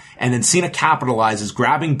Nakamura. And then Cena capitalizes,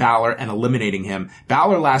 grabbing Balor and eliminating him.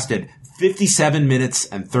 Balor lasted 57 minutes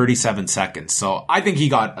and 37 seconds. So I think he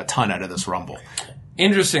got a ton out of this Rumble.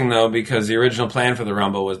 Interesting, though, because the original plan for the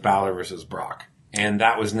Rumble was Balor versus Brock. And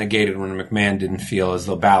that was negated when McMahon didn't feel as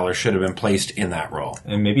though Balor should have been placed in that role.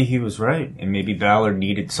 And maybe he was right. And maybe Balor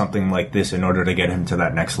needed something like this in order to get him to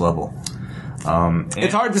that next level.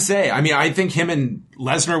 It's hard to say. I mean, I think him and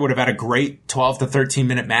Lesnar would have had a great 12 to 13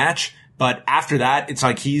 minute match. But after that, it's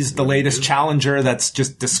like he's the latest challenger that's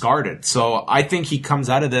just discarded. So I think he comes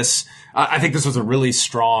out of this. I think this was a really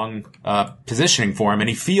strong positioning for him. And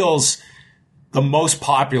he feels the most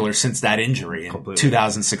popular since that injury in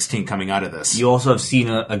 2016 coming out of this. You also have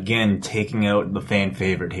Cena again taking out the fan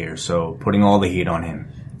favorite here, so putting all the heat on him.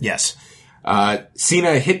 Yes.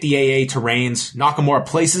 Cena hit the AA to Reigns. Nakamura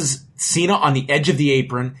places Cena on the edge of the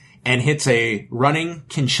apron and hits a running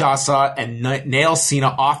Kinshasa and nails Cena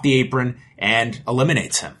off the apron and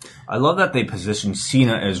eliminates him. I love that they position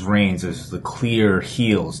Cena as Reigns as the clear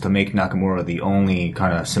heels to make Nakamura the only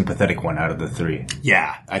kind of sympathetic one out of the three.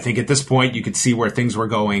 Yeah, I think at this point you could see where things were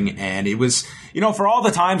going, and it was, for all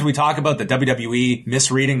the times we talk about the WWE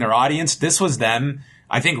misreading their audience, this was them,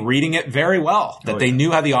 I think, reading it very well. That they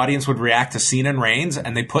knew how the audience would react to Cena and Reigns,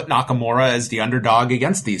 and they put Nakamura as the underdog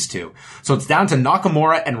against these two. So it's down to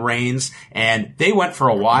Nakamura and Reigns, and they went for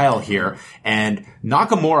a while here, and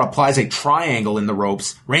Nakamura applies a triangle in the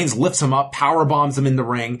ropes. Reigns lifts him up, power bombs him in the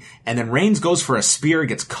ring, and then Reigns goes for a spear,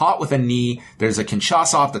 gets caught with a knee. There's a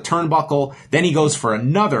Kinshasa off the turnbuckle. Then he goes for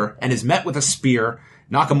another and is met with a spear.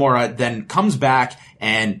 Nakamura then comes back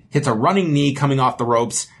and hits a running knee coming off the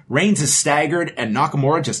ropes. Reigns is staggered, and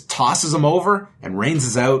Nakamura just tosses him over, and Reigns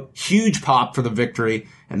is out. Huge pop for the victory,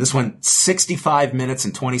 and this went 65 minutes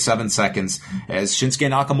and 27 seconds as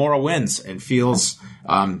Shinsuke Nakamura wins and feels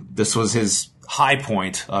this was his high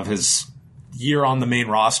point of his year on the main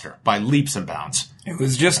roster by leaps and bounds. It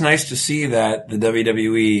was just nice to see that the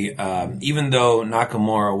WWE, even though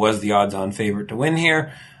Nakamura was the odds-on favorite to win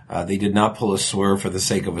here, they did not pull a swerve for the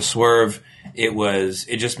sake of a swerve.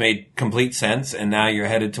 It just made complete sense, and now you're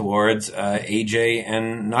headed towards AJ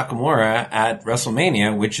and Nakamura at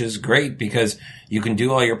WrestleMania, which is great because you can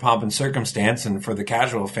do all your pomp and circumstance and for the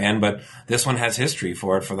casual fan, but this one has history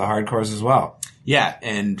for it for the hardcores as well. Yeah,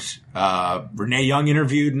 and Renee Young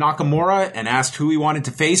interviewed Nakamura and asked who he wanted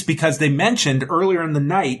to face because they mentioned earlier in the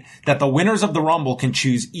night that the winners of the Rumble can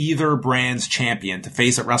choose either brand's champion to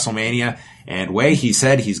face at WrestleMania, and he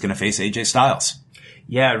said he's going to face AJ Styles.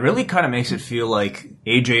 Yeah, it really kind of makes it feel like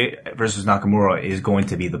AJ versus Nakamura is going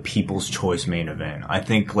to be the People's Choice main event. I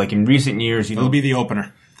think, like in recent years, it'll be the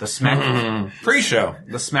opener. The SmackDown pre-show.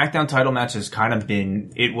 The SmackDown title match has kind of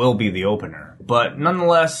been. It will be the opener, but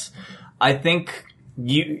nonetheless, I think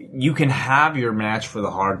you can have your match for the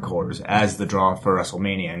hardcores as the draw for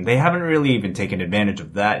WrestleMania, and they haven't really even taken advantage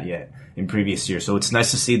of that yet in previous years. So it's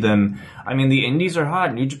nice to see them. I mean, the indies are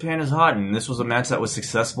hot, New Japan is hot, and this was a match that was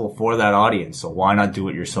successful for that audience. So why not do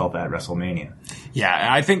it yourself at WrestleMania? Yeah,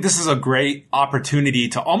 I think this is a great opportunity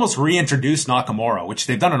to almost reintroduce Nakamura, which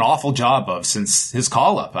they've done an awful job of since his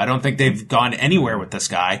call-up. I don't think they've gone anywhere with this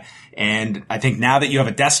guy. And I think now that you have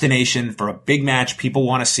a destination for a big match people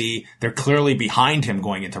want to see, they're clearly behind him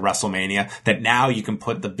going into WrestleMania, that now you can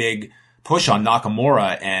put the big push on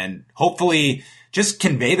Nakamura and hopefully just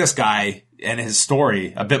convey this guy and his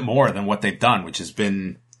story a bit more than what they've done, which has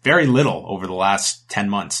been very little over the last 10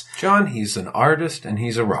 months. John, he's an artist and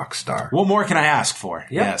he's a rock star. What more can I ask for?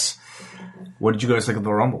 Yes. What did you guys think of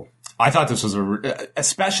the Rumble? I thought this was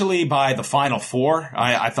especially by the final four,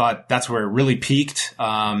 I thought that's where it really peaked.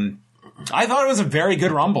 I thought it was a very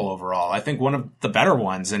good Rumble overall. I think one of the better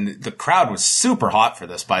ones, and the crowd was super hot for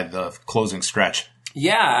this by the closing stretch.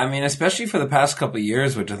 Yeah, I mean, especially for the past couple of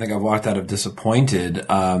years, which I think I've walked out of disappointed,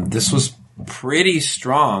 this was pretty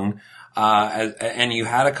strong. And you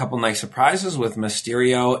had a couple nice surprises with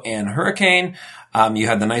Mysterio and Hurricane. You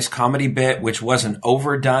had the nice comedy bit, which wasn't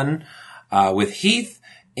overdone, with Heath.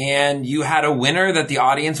 And you had a winner that the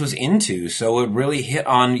audience was into. So it really hit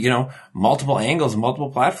on, multiple angles, multiple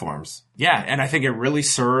platforms. Yeah, and I think it really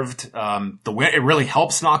served the win. It really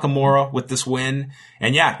helps Nakamura with this win.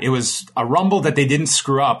 And yeah, it was a Rumble that they didn't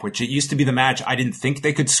screw up, which it used to be the match I didn't think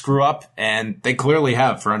they could screw up, and they clearly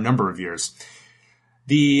have for a number of years.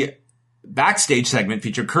 The backstage segment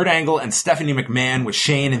featured Kurt Angle and Stephanie McMahon with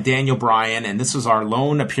Shane and Daniel Bryan, and this was our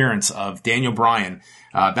lone appearance of Daniel Bryan.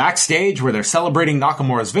 Backstage where they're celebrating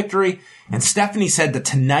Nakamura's victory, and Stephanie said that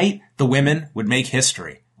tonight the women would make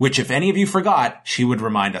history, which if any of you forgot, she would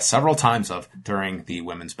remind us several times of during the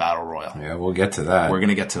Women's Battle Royal. Yeah, we'll get to that. We're going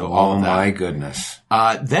to get to all of that. Oh my goodness.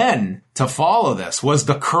 Then, to follow this, was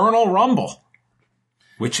the Colonel Rumble,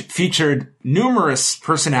 which featured numerous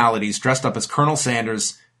personalities dressed up as Colonel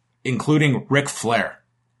Sanders, including Ric Flair,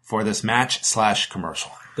 for this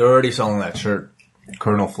match/commercial. They're already selling that shirt,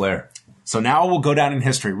 Colonel Flair. So now we'll go down in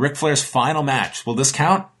history. Ric Flair's final match. Will this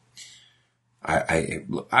count?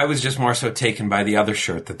 I was just more so taken by the other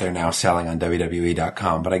shirt that they're now selling on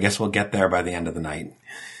WWE.com, but I guess we'll get there by the end of the night.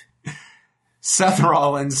 Seth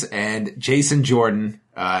Rollins and Jason Jordan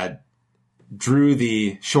drew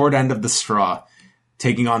the short end of the straw,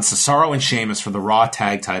 taking on Cesaro and Sheamus for the Raw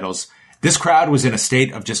tag titles. This crowd was in a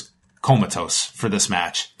state of just comatose for this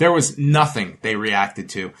match. There was nothing they reacted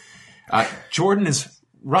to. Jordan is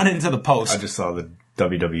run into the post. I just saw the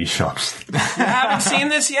WWE shops. You haven't seen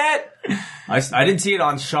this yet? I didn't see it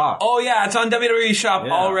on Shop. Oh yeah, it's on WWE Shop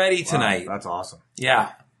already tonight. Wow, that's awesome.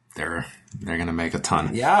 Yeah. They're going to make a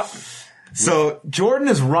ton. Yep. So Jordan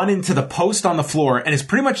is run into the post on the floor and is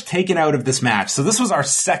pretty much taken out of this match. So this was our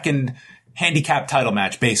second handicap title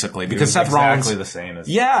match, basically, because Seth Rollins exactly the same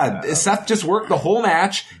as Seth just worked the whole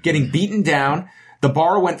match, getting beaten down. The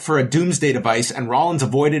bar went for a doomsday device, and Rollins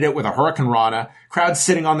avoided it with a Hurricane Rana. Crowd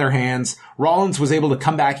sitting on their hands. Rollins was able to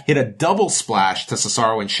come back, hit a double splash to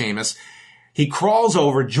Cesaro and Sheamus. He crawls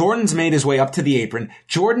over. Jordan's made his way up to the apron.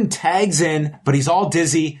 Jordan tags in, but he's all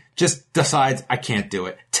dizzy, just decides, I can't do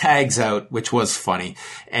it. Tags out, which was funny.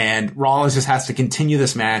 And Rollins just has to continue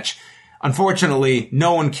this match. Unfortunately,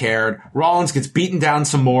 no one cared. Rollins gets beaten down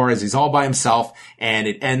some more as he's all by himself, and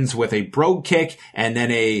it ends with a brogue kick and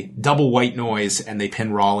then a double white noise, and they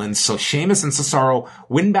pin Rollins. So Sheamus and Cesaro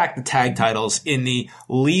win back the tag titles in the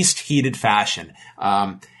least heated fashion.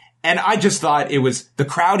 And I just thought it was the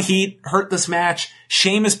crowd heat hurt this match.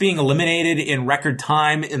 Sheamus being eliminated in record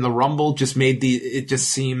time in the Rumble just made it just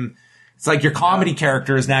seem, it's like your comedy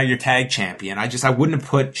character is now your tag champion. I wouldn't have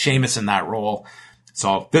put Sheamus in that role.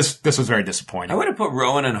 So this was very disappointing. I would have put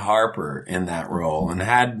Rowan and Harper in that role and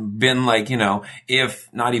had been if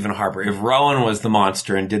not even Harper, if Rowan was the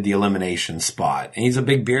monster and did the elimination spot, and he's a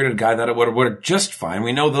big bearded guy, that it would have just fine.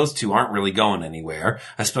 We know those two aren't really going anywhere,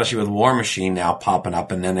 especially with War Machine now popping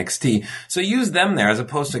up in NXT. So use them there as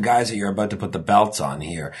opposed to guys that you're about to put the belts on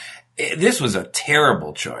here. This was a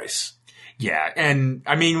terrible choice. Yeah, and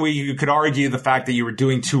I mean, you could argue the fact that you were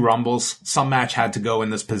doing two Rumbles, some match had to go in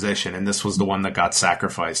this position, and this was the one that got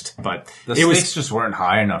sacrificed. But the stakes just weren't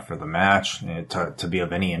high enough for the match to be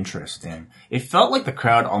of any interest. And it felt like the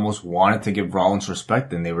crowd almost wanted to give Rollins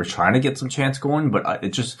respect, and they were trying to get some chants going, but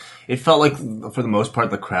it felt like, for the most part,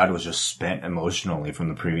 the crowd was just spent emotionally from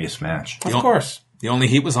the previous match. Of course. The only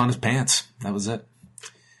heat was on his pants. That was it.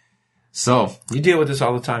 So you deal with this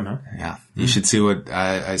all the time, huh? Yeah. You should see what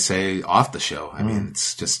I say off the show. I mean,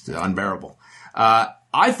 it's just unbearable.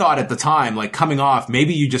 I thought at the time, coming off,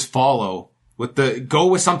 maybe you just go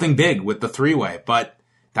with something big with the three-way, but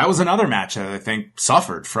that was another match that I think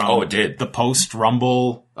suffered from the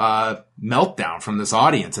post-Rumble meltdown from this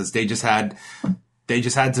audience, as they just had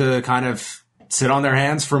to kind of sit on their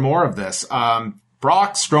hands for more of this.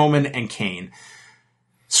 Brock, Strowman, and Kane.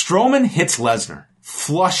 Strowman hits Lesnar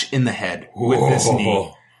flush in the head with this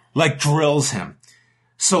knee, drills him.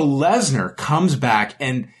 So Lesnar comes back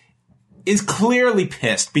and is clearly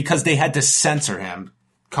pissed because they had to censor him,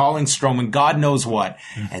 calling Strowman God knows what.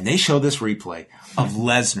 And they show this replay of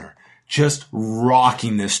Lesnar just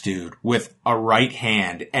rocking this dude with a right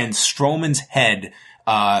hand, and Strowman's head,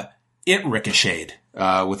 it ricocheted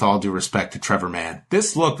with all due respect to Trevor Mann.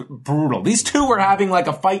 This looked brutal. These two were having like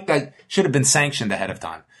a fight that should have been sanctioned ahead of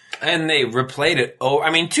time. And they replayed it.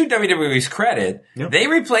 To WWE's credit, they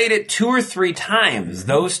replayed it 2 or 3 times,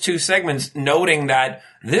 those 2 segments, noting that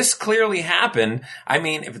this clearly happened. I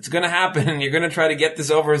mean, if it's going to happen and you're going to try to get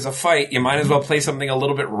this over as a fight, you might as well play something a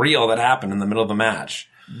little bit real that happened in the middle of the match.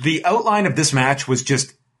 The outline of this match was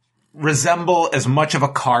just resemble as much of a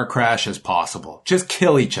car crash as possible. Just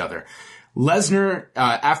kill each other. Lesnar,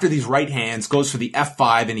 after these right hands, goes for the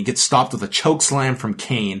F5 and he gets stopped with a choke slam from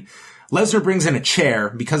Kane. Lesnar brings in a chair.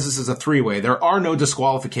 Because this is a 3-way, there are no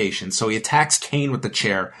disqualifications, so he attacks Kane with the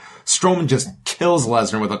chair. Strowman just kills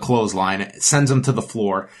Lesnar with a clothesline, sends him to the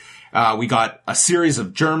floor. We got a series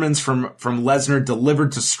of Germans from Lesnar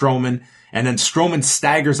delivered to Strowman, and then Strowman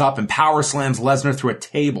staggers up and power slams Lesnar through a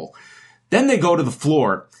table. Then they go to the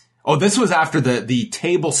floor. Oh, this was after the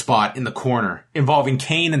table spot in the corner involving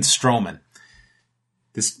Kane and Strowman.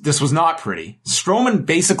 This was not pretty. Strowman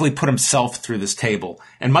basically put himself through this table,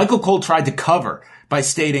 and Michael Cole tried to cover by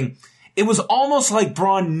stating it was almost like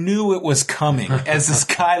Braun knew it was coming as this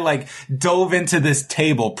guy like dove into this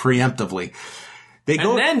table preemptively.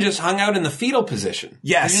 And then just hung out in the fetal position.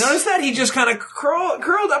 Yes. Did you notice that? He just kind of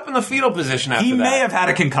curled up in the fetal position after that. He may have had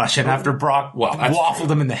a concussion after Brock waffled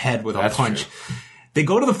him in the head with a punch. True. They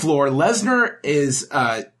go to the floor. Lesnar is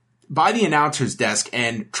by the announcer's desk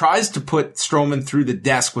and tries to put Strowman through the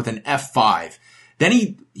desk with an F5. Then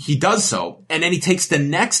he does so, and then he takes the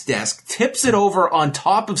next desk, tips it over on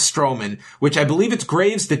top of Strowman, which I believe it's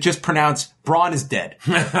Graves that just pronounced Braun is dead.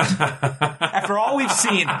 After all we've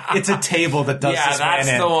seen, it's a table that does this man in.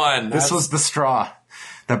 Yeah, that's the one. This was the straw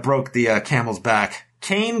that broke the camel's back.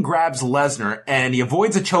 Kane grabs Lesnar, and he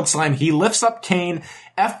avoids a chokeslam. He lifts up Kane,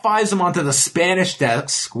 F5s him onto the Spanish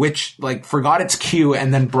desk, which, forgot its cue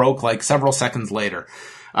and then broke, several seconds later.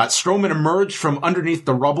 Strowman emerged from underneath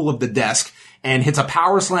the rubble of the desk and hits a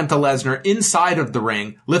power slam to Lesnar inside of the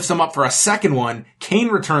ring, lifts him up for a second one. Kane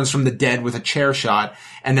returns from the dead with a chair shot,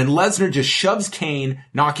 and then Lesnar just shoves Kane,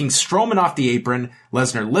 knocking Strowman off the apron.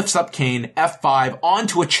 Lesnar lifts up Kane, F5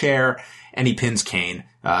 onto a chair, and he pins Kane.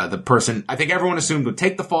 The person I think everyone assumed would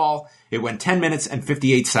take the fall. It went 10 minutes and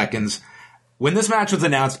 58 seconds. When this match was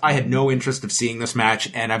announced, I had no interest of seeing this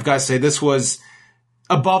match, and I've got to say this was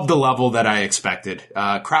above the level that I expected.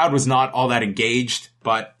 Crowd was not all that engaged,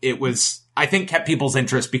 but it was, I think, kept people's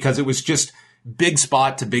interest because it was just big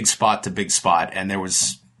spot to big spot to big spot, and there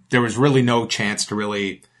was really no chance to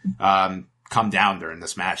really come down during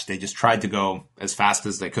this match. They just tried to go as fast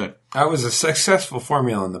as they could. That was a successful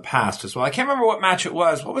formula in the past as well. I can't remember what match it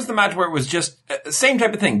was. What was the match where it was just the same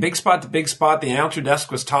type of thing? Big spot to big spot. The announcer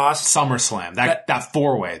desk was tossed. SummerSlam. That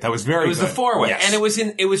 4-way. That was very good. It was the 4-way. Yes.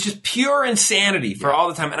 And it was just pure insanity for all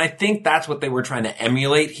the time. And I think that's what they were trying to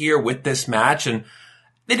emulate here with this match. And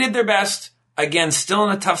they did their best. Again, still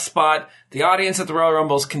in a tough spot. The audience at the Royal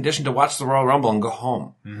Rumble is conditioned to watch the Royal Rumble and go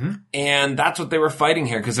home. Mm-hmm. And that's what they were fighting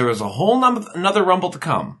here because there was a whole another Rumble to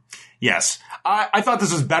come. Yes. I thought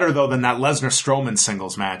this was better, though, than that Lesnar-Strowman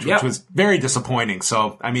singles match, which was very disappointing.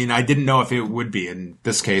 So, I mean, I didn't know if it would be. In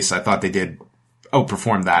this case, I thought they did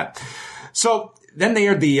outperform that. So then they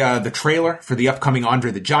aired the trailer for the upcoming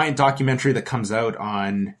Andre the Giant documentary that comes out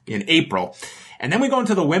in April. And then we go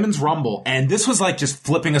into the Women's Rumble, and this was like just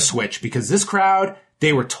flipping a switch because this crowd,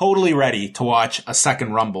 they were totally ready to watch a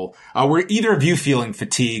second Rumble. Were either of you feeling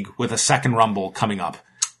fatigue with a second Rumble coming up?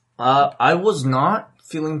 I was not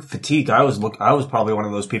feeling fatigue. I was probably one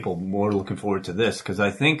of those people more looking forward to this because I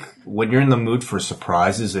think when you're in the mood for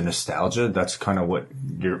surprises and nostalgia, that's kind of what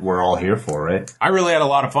we're all here for, right? I really had a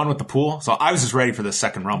lot of fun with the pool, so I was just ready for the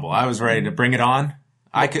second Rumble. I was ready to bring it on.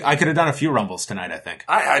 I could have done a few Rumbles tonight, I think.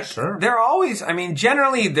 Sure. They're always,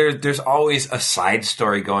 generally there's always a side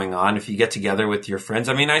story going on if you get together with your friends.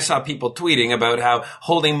 I mean, I saw people tweeting about how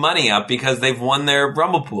holding money up because they've won their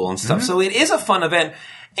Rumble pool and stuff. Mm-hmm. So it is a fun event.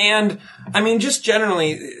 And, just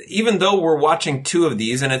generally, even though we're watching two of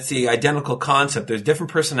these and it's the identical concept, there's different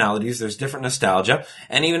personalities, there's different nostalgia,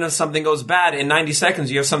 and even if something goes bad, in 90 seconds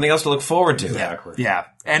you have something else to look forward to. Exactly. Yeah.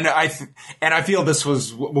 And I feel this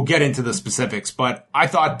was, we'll get into the specifics, but I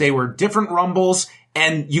thought they were different Rumbles,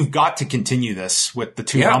 and you've got to continue this with the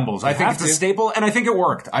two Rumbles. I think it's a staple, and I think it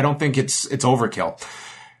worked. I don't think it's overkill.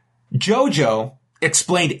 JoJo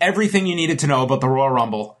explained everything you needed to know about the Royal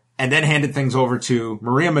Rumble, and then handed things over to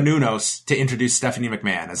Maria Menounos to introduce Stephanie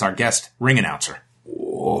McMahon as our guest ring announcer.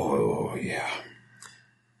 Oh, yeah.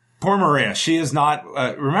 Poor Maria. She is not...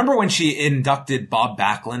 remember when she inducted Bob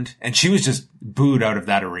Backlund? And she was just booed out of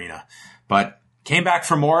that arena. But came back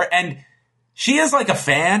for more, and she is like a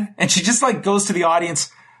fan, and she just goes to the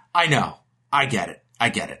audience, I know. I get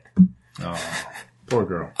it. Oh. Poor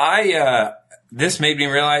girl. This made me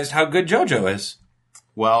realize how good JoJo is.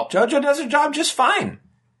 Well, JoJo does her job just fine.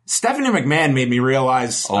 Stephanie McMahon made me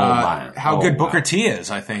realize how good Booker T is,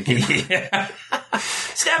 I think. Yeah.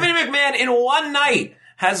 Stephanie McMahon in one night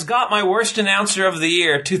has got my worst announcer of the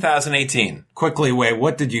year 2018. Quickly, Wai,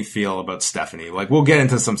 what did you feel about Stephanie? Like, we'll get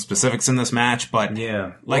into some specifics in this match, but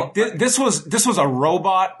yeah, like this was a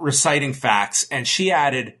robot reciting facts, and she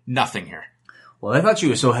added nothing here. Well, I thought she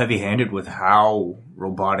was so heavy-handed with how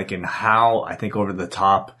robotic and how, I think, over the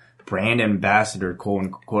top brand ambassador,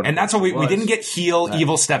 quote-unquote. And that's what we didn't get heel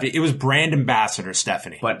evil Stephanie. It was brand ambassador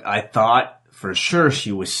Stephanie. But I thought for sure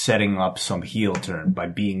she was setting up some heel turn by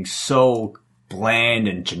being so bland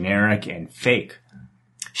and generic and fake.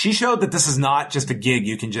 She showed that this is not just a gig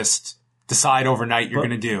you can just decide overnight you're going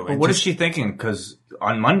to do. But what is she thinking? Because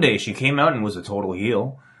on Monday she came out and was a total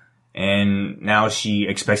heel. And now she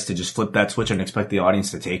expects to just flip that switch and expect the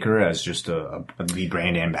audience to take her as just a lead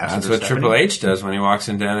brand ambassador. That's what Triple H does when he walks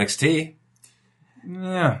into NXT.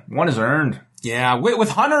 Yeah, one is earned. Yeah,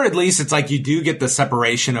 with Hunter at least, it's like you do get the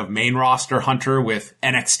separation of main roster Hunter with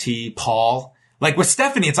NXT Paul. Like with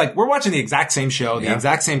Stephanie, it's like we're watching the exact same show, the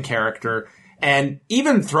exact same character. And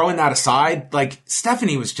even throwing that aside, like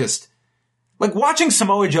Stephanie was just... Like, watching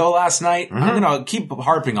Samoa Joe last night, I'm going to keep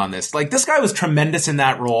harping on this. Like, this guy was tremendous in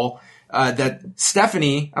that role. That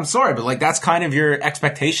Stephanie, I'm sorry, but like, that's kind of your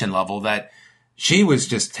expectation level, that she was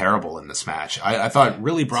just terrible in this match. I thought it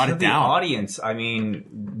really brought it down. The audience, I mean,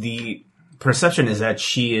 the perception is that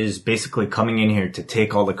she is basically coming in here to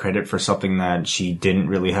take all the credit for something that she didn't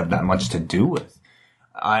really have that much to do with.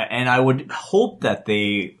 And I would hope that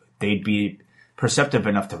they'd be perceptive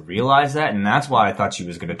enough to realize that, and that's why I thought she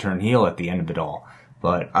was going to turn heel at the end of it all.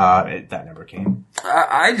 But that never came.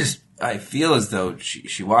 I feel as though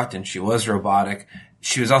she walked in, she was robotic.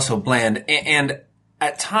 She was also bland. And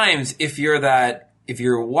at times, if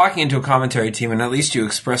you're walking into a commentary team and at least you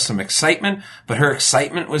express some excitement, but her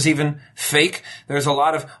excitement was even fake. There's a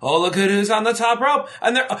lot of, oh, look at who's on the top rope.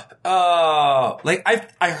 And like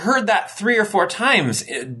I heard that 3 or 4 times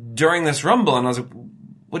during this Rumble, and I was like,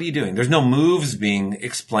 what are you doing? There's no moves being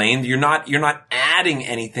explained. You're not adding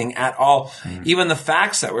anything at all. Even the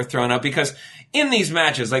facts that were thrown out, because in these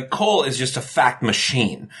matches, like, Cole is just a fact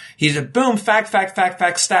machine. He's a boom, fact,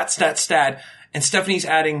 stat. And Stephanie's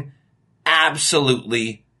adding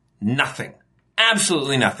absolutely nothing.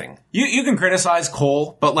 Absolutely nothing. You can criticize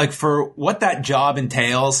Cole, but like, for what that job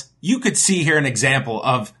entails, you could see here an example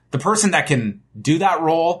of the person that can do that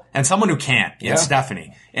role and someone who can't. It's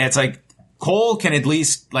Stephanie. And it's like, Cole can at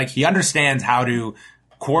least, like, he understands how to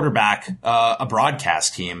quarterback a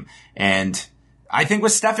broadcast team. And I think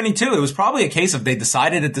with Stephanie too, it was probably a case of they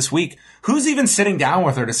decided it this week. Who's even sitting down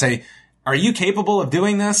with her to say, are you capable of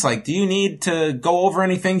doing this? Like, do you need to go over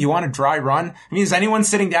anything? Do you want a dry run? I mean, is anyone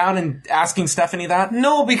sitting down and asking Stephanie that?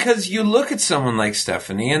 No, because you look at someone like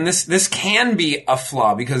Stephanie, and this can be a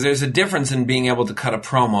flaw, because there's a difference in being able to cut a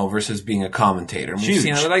promo versus being a commentator. We've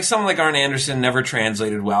seen, like, someone like Arn Anderson never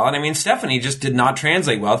translated well, and I mean, Stephanie just did not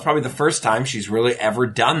translate well. It's probably the first time she's really ever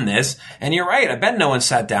done this, and you're right, I bet no one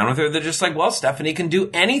sat down with her. They're just like, well, Stephanie can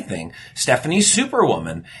do anything. Stephanie's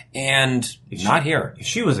Superwoman, and not here. If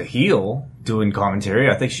she was a heel doing commentary,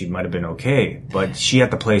 I think she might have been okay, but she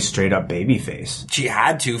had to play straight up babyface. She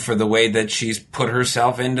had to, for the way that she's put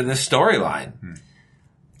herself into this storyline.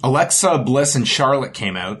 Alexa Bliss and Charlotte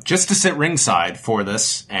came out just to sit ringside for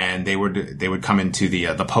this, and they would come into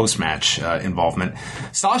the post-match involvement.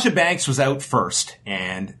 Sasha Banks was out first,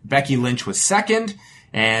 and Becky Lynch was second,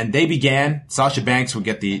 and they began. Sasha Banks would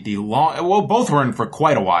get the long... Well, both were in for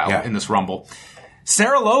quite a while in this Rumble.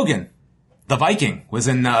 Sarah Logan, the Viking, was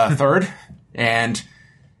in third, and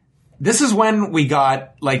this is when we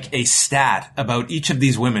got like a stat about each of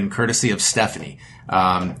these women, courtesy of Stephanie.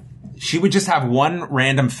 She would just have one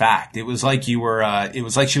random fact. It was like it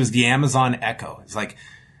was like she was the Amazon Echo. It's like,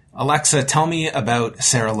 Alexa, tell me about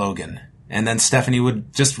Sarah Logan. And then Stephanie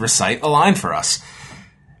would just recite a line for us.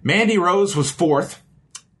 Mandy Rose was fourth.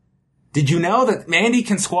 Did you know that Mandy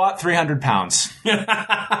can squat 300 pounds? Nope,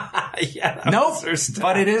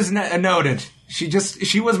 but it is noted.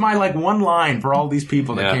 She was my, like, one line for all these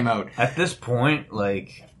people that came out. At this point,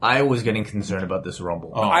 like, I was getting concerned about this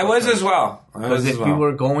Rumble. Oh, I was as well. Because if you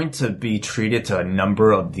were going to be treated to a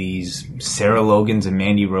number of these Sarah Logans and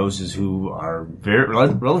Mandy Roses who are very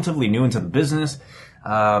relatively new into the business,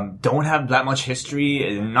 don't have that much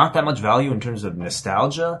history and not that much value in terms of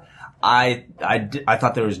nostalgia. I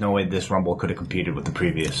thought there was no way this Rumble could have competed with the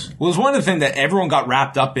previous. Well, it was one of the things that everyone got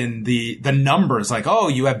wrapped up in the numbers. Like, oh,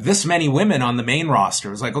 you have this many women on the main roster.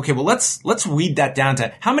 It was like, okay, well, let's weed that down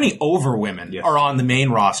to how many over women are on the main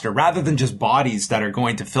roster rather than just bodies that are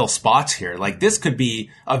going to fill spots here. Like, this could be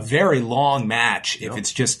a very long match if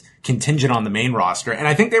it's just contingent on the main roster. And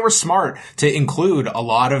I think they were smart to include a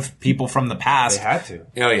lot of people from the past. They had to.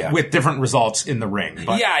 Oh, yeah. With different results in the ring.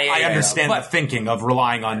 But I understand But the thinking of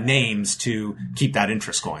relying on names to keep that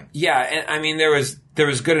interest going. Yeah, and I mean, there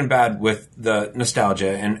was good and bad with the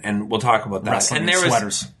nostalgia, and we'll talk about that. Wrestling and and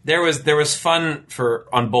sweaters. There was fun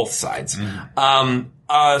on both sides.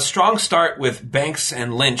 A strong start with Banks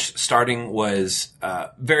and Lynch starting was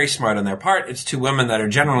very smart on their part. It's two women that are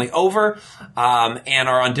generally over and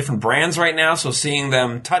are on different brands right now, so seeing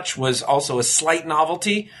them touch was also a slight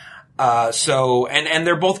novelty. And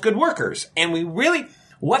they're both good workers. And we really,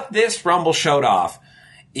 what this Rumble showed off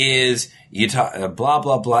is you talk blah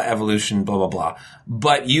blah blah evolution blah blah blah,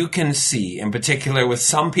 but you can see in particular with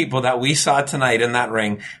some people that we saw tonight in that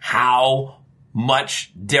ring how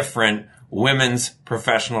much different women's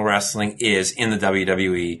professional wrestling is in the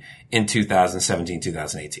WWE in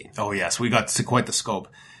 2017-2018. Oh yes, we got to quite the scope.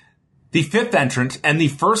 The fifth entrant and the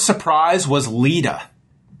first surprise was Lita.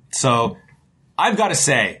 So I've got to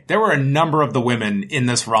say, there were a number of the women in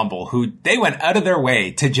this Rumble who they went out of their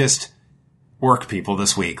way to just work people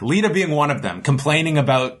this week. Lita being one of them, complaining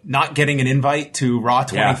about not getting an invite to Raw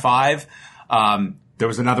 25. There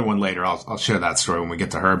was another one later. I'll share that story when we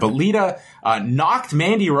get to her. But Lita knocked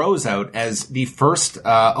Mandy Rose out as the first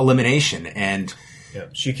elimination. And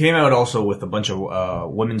she came out also with a bunch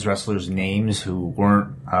of women's wrestlers' names who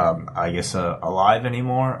weren't, alive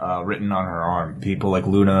anymore, written on her arm. People like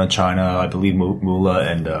Luna, Chyna, I believe Moolah,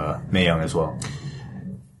 and Mae Young as well.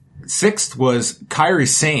 Sixth was Kairi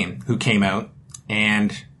Sane, who came out.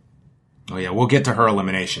 And, we'll get to her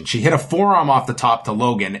elimination. She hit a forearm off the top to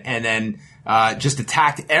Logan and then just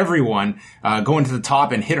attacked everyone, going to the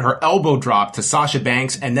top and hit her elbow drop to Sasha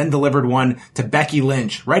Banks and then delivered one to Becky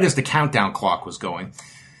Lynch right as the countdown clock was going.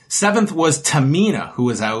 Seventh was Tamina, who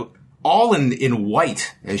was out all in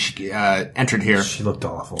white as she entered here. She looked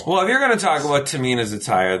awful. Well, if you're going to talk about Tamina's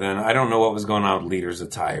attire, then I don't know what was going on with Lita's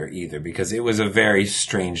attire either, because it was a very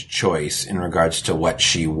strange choice in regards to what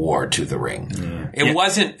she wore to the ring. It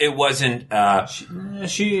wasn't.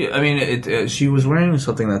 She was wearing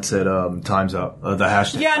something that said "Time's Up." The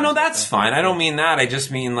hashtag. Yeah, no, that's fine. I don't mean that. I just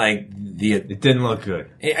mean it didn't look good.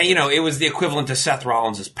 It was the equivalent to Seth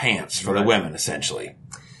Rollins' pants for the women, essentially.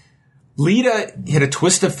 Lita hit a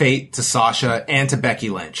twist of fate to Sasha and to Becky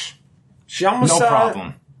Lynch. She almost no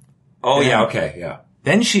problem. Oh, then, yeah, okay, yeah.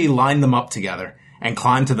 Then she lined them up together and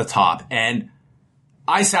climbed to the top. And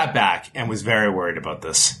I sat back and was very worried about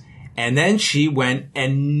this. And then she went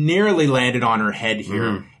and nearly landed on her head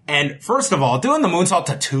here. And first of all, doing the moonsault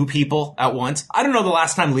to two people at once. I don't know the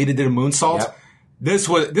last time Lita did a moonsault. Yep. This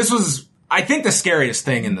was, I think, the scariest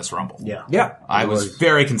thing in this Rumble. Yeah. I was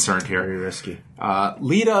very concerned here. Very risky.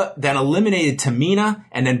 Lita then eliminated Tamina,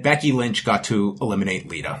 and then Becky Lynch got to eliminate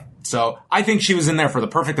Lita. So I think she was in there for the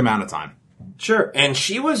perfect amount of time. Sure. And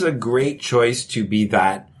she was a great choice to be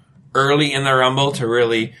that early in the Rumble to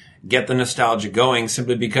really get the nostalgia going,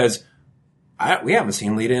 simply because we haven't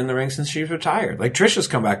seen Lita in the ring since she's retired. Like, Trisha's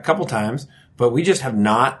come back a couple times, but we just have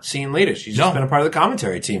not seen Lita. She's just been a part of the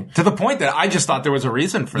commentary team. To the point that I just thought there was a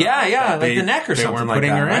reason for that. Yeah, like the neck or something like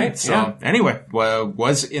that, right? So anyway,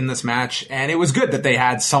 was in this match, and it was good that they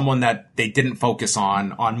had someone that they didn't focus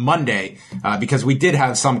on Monday, because we did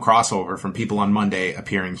have some crossover from people on Monday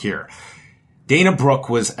appearing here. Dana Brooke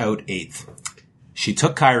was out 8th. She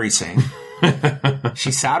took Kairi Sane.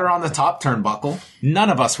 She sat her on the top turnbuckle. None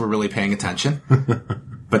of us were really paying attention.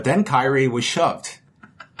 But then Kairi was shoved.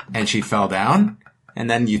 And she fell down. And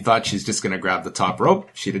then you thought she's just going to grab the top rope.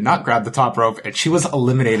 She did not grab the top rope. And she was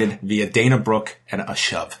eliminated via Dana Brooke and a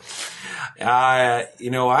shove. You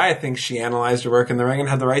know why? I think she analyzed her work in the ring and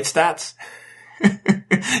had the right stats.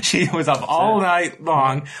 She was up all night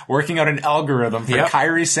long working out an algorithm for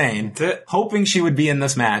Kairi Sane, hoping she would be in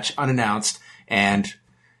this match unannounced. And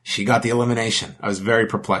she got the elimination. I was very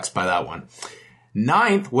perplexed by that one.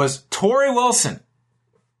 9th was Tori Wilson.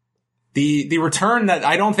 The return that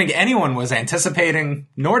I don't think anyone was anticipating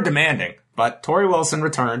nor demanding, but Tori Wilson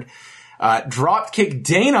returned, drop kicked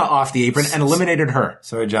Dana off the apron and eliminated her.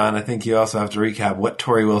 Sorry, John, I think you also have to recap what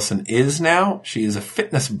Tori Wilson is now. She is a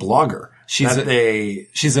fitness blogger. She's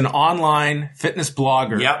an online fitness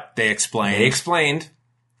blogger. Yep. They explained.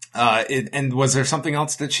 And was there something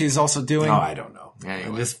else that she's also doing? Oh, I don't know.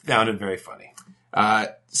 Anyway. I just found it very funny.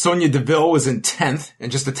 Sonya Deville was in 10th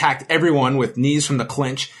and just attacked everyone with knees from the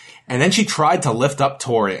clinch. And then she tried to lift up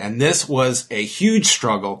Tori, and this was a huge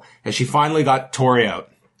struggle as she finally got Tori out.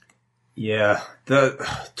 Yeah, the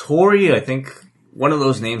Tori, I think one of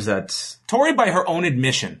those names that's Tori, by her own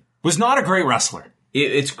admission, was not a great wrestler.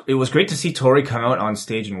 It was great to see Tori come out on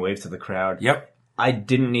stage and wave to the crowd. Yep. I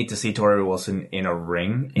didn't need to see Tori Wilson in a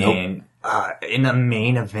ring. Nope. And in a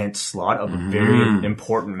main event slot of a very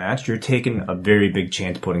important match, you're taking a very big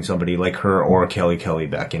chance putting somebody like her or Kelly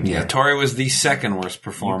back in here. Tori was the second worst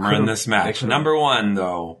performer in this match. Number one,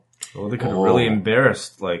 though. Well, they could have really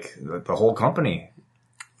embarrassed like the whole company.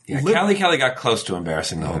 Yeah, Kelly got close to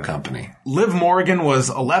embarrassing the whole company. Liv Morgan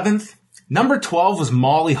was 11th. Number 12 was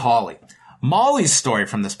Molly Holly. Molly's story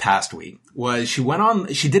from this past week was she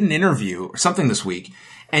did an interview or something this week,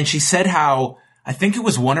 and she said how, I think it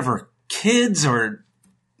was one of her kids or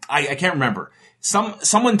I can't remember.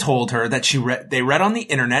 Someone told her that they read on the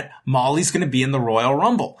internet, Molly's going to be in the Royal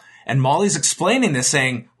Rumble. And Molly's explaining this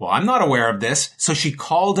saying, well, I'm not aware of this. So she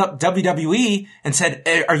called up WWE and said,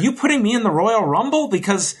 are you putting me in the Royal Rumble?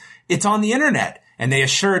 Because it's on the internet. And they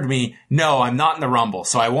assured me, no, I'm not in the Rumble.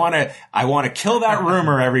 So I want to kill that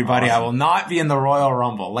rumor, everybody. Awesome. I will not be in the Royal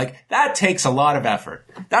Rumble. Like, that takes a lot of effort.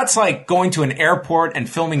 That's like going to an airport and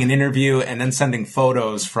filming an interview and then sending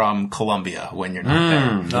photos from Colombia when you're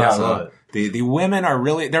not there. Yeah, so the women are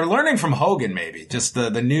really, they're learning from Hogan, maybe. Just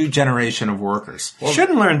the new generation of workers. Well,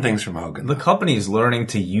 shouldn't learn things from Hogan. The company is learning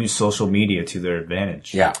to use social media to their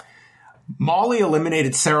advantage. Yeah. Molly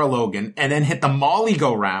eliminated Sarah Logan and then hit the Molly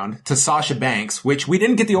go-round to Sasha Banks, which we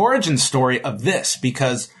didn't get the origin story of this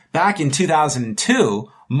because back in 2002,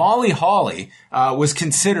 Molly Holly was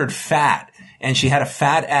considered fat and she had a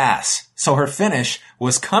fat ass. So her finish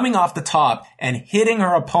was coming off the top and hitting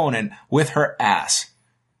her opponent with her ass.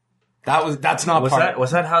 Was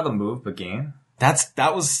that how the move began?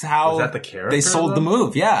 That was how was that the character, they sold the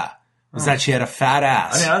move, yeah. Was that she had a fat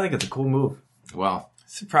ass. I think it's a cool move. Well,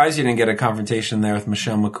 surprised you didn't get a confrontation there with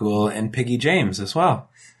Michelle McCool and Piggy James as well.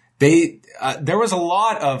 There was a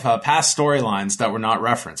lot of past storylines that were not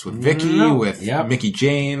referenced with Vicky, with Mickie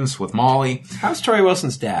James, with Molly. How's Tori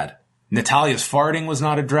Wilson's dad? Natalia's farting was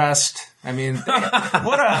not addressed. I mean, what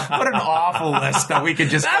an awful list that we could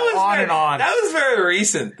just go on and on. That was very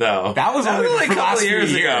recent, though. That was only like a couple couple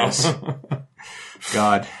years years ago.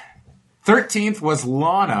 God. 13th was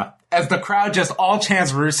Lana, as the crowd just all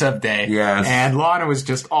chants Rusev Day. Yes. And Lana was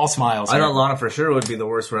just all smiles. I thought Lana for sure would be the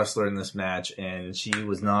worst wrestler in this match, and she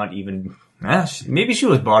was not even... maybe she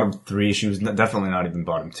was bottom 3. She was definitely not even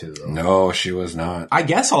bottom 2, though. No, she was not. I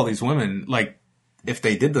guess all these women, like, if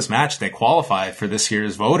they did this match, they qualify for this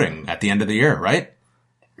year's voting at the end of the year, right?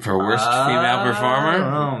 For worst female performer?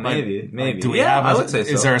 Oh, maybe. Do we have? I would say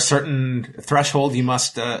so. Is there a certain threshold you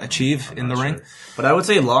must achieve in the ring? But I would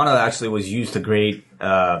say Lana actually was used to great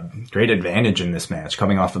advantage in this match,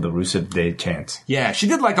 coming off of the Rusev Day chance. Yeah, she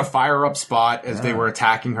did like a fire-up spot as they were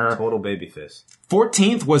attacking her. Total babyface.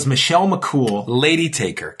 14th was Michelle McCool. Lady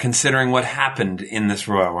Taker, considering what happened in this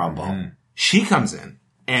Royal Rumble. She comes in,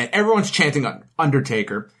 and everyone's chanting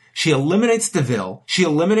Undertaker. She eliminates Deville. She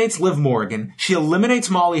eliminates Liv Morgan. She eliminates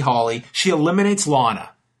Molly Holly. She eliminates Lana.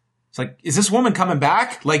 It's like, is this woman coming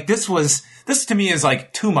back? Like, this to me is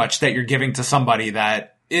like too much that you're giving to somebody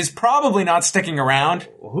that is probably not sticking around.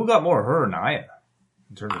 Well, who got more, her or Nia?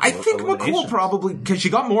 I think McCool probably, because she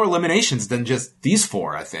got more eliminations than just these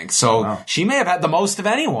 4, I think. So she may have had the most of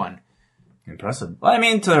anyone. Impressive. Well, I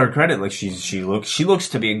mean, to her credit, like she looks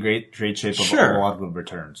to be in great shape of a lot of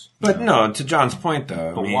returns. But no, to John's point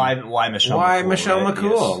though. But why Michelle? Why McCool, Michelle right?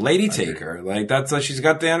 McCool? Yes. Lady Taker. Like that's like she's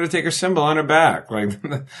got the Undertaker symbol on her back. Like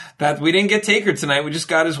that we didn't get Taker tonight. We just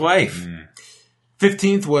got his wife.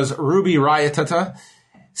 15th was Ruby Riott.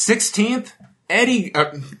 16th.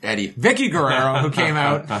 Vicky Guerrero, who came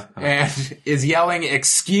out and is yelling,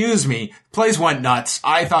 "Excuse me." Place went nuts.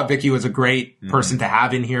 I thought Vicky was a great person to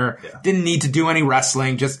have in here. Yeah. Didn't need to do any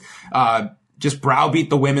wrestling. Just browbeat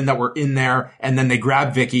the women that were in there. And then they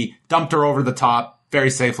grabbed Vicky, dumped her over the top very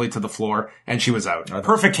safely to the floor, and she was out.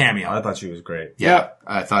 Perfect cameo. I thought she was great. Yeah.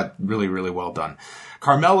 I thought really, really well done.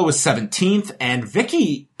 Carmella was 17th, and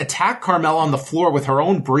Vicky attacked Carmella on the floor with her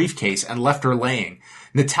own briefcase and left her laying.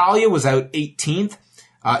 Natalya was out 18th.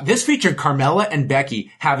 This featured Carmella and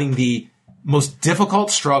Becky having the most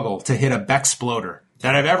difficult struggle to hit a Bexploder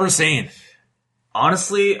that I've ever seen.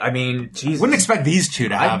 Honestly, I mean, Jesus. Wouldn't expect these two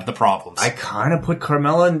to have the problems. I kind of put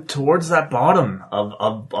Carmella towards that bottom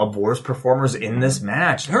of worst performers in this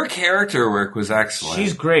match. Her character work was excellent.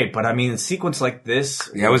 She's great, but I mean, a sequence like this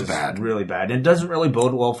it was bad. Really bad. And it doesn't really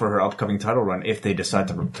bode well for her upcoming title run if they decide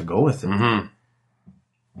to go with it.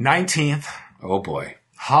 19th Oh, boy.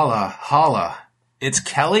 Holla. It's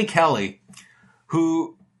Kelly Kelly,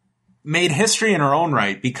 who made history in her own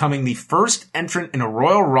right, becoming the first entrant in a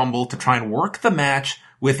Royal Rumble to try and work the match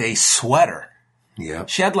with a sweater. Yep.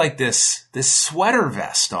 She had like this sweater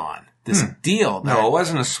vest on. This deal. No, it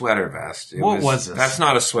wasn't a sweater vest. What was this? That's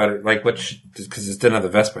not a sweater. Like because it didn't have the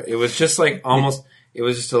vest, but it was just like almost. It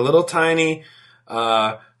was just a little tiny.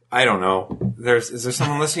 I don't know. Is there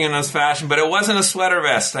someone listening in this fashion? But it wasn't a sweater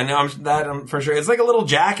vest. I know I'm for sure. It's like a little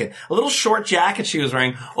jacket, a little short jacket she was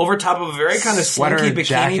wearing over top of a very kind of Sweater slinky bikini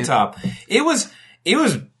jacket. top. It was.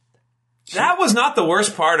 That was not the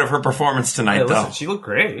worst part of her performance tonight, though. She looked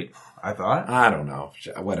great, I thought. I don't know.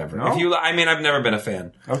 Whatever. No? I've never been a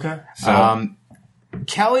fan. Okay. So.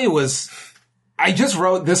 Kelly I just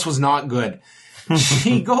wrote this was not good.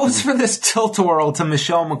 She goes for this tilt-a-whirl to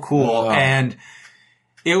Michelle McCool, and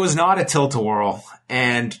it was not a tilt-a-whirl,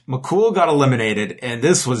 and McCool got eliminated, and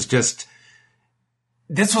this was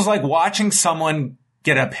like watching someone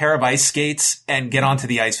get a pair of ice skates and get onto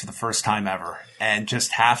the ice for the first time ever, and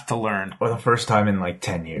just have to learn. Or the first time in like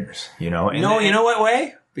 10 years, you know? And You know what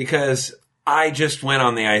way? Because I just went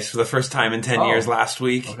on the ice for the first time in 10 years last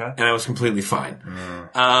week, and I was completely fine.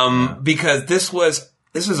 Because this was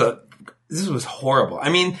horrible. I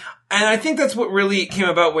mean, and I think that's what really came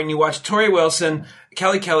about when you watch Tori Wilson,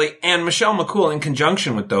 Kelly Kelly, and Michelle McCool in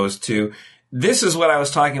conjunction with those two. This is what I was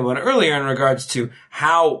talking about earlier in regards to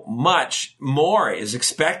how much more is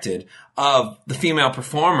expected of the female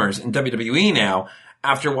performers in WWE now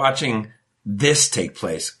after watching this take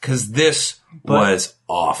place. Because this was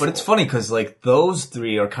awful. But it's funny because like those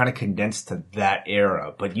three are kind of condensed to that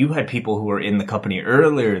era. But you had people who were in the company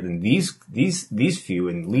earlier than these few,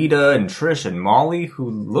 and Lita and Trish and Molly, who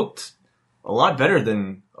looked a lot better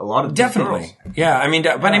than a lot of these girls. Yeah, I mean,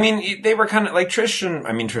 but I mean, they were kind of like Trish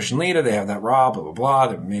and Lita, they have that Raw, blah, blah, blah,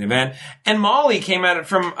 the main event. And Molly came at it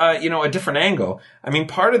from, a different angle. I mean,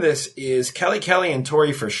 part of this is Kelly Kelly and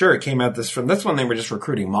Tori for sure came at this from, that's when they were just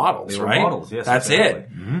recruiting models, They were right? models, yes. That's exactly.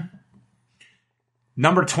 it. Mm-hmm.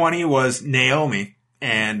 Number 20 was Naomi,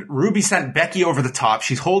 and Ruby sent Becky over the top.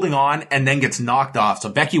 She's holding on and then gets knocked off. So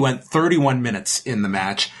Becky went 31 minutes in the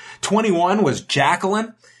match. 21 was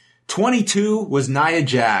Jacqueline. 22 was Nia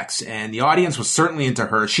Jax, and the audience was certainly into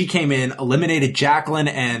her. She came in, eliminated Jacqueline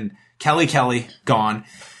and Kelly Kelly, gone.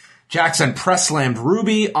 Jackson press slammed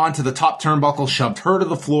Ruby onto the top turnbuckle, shoved her to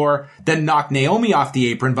the floor, then knocked Naomi off the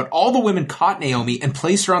apron, but all the women caught Naomi and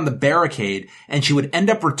placed her on the barricade, and she would end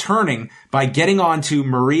up returning by getting onto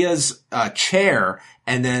Maria's chair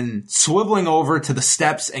and then swiveling over to the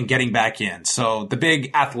steps and getting back in. So the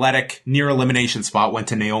big athletic near elimination spot went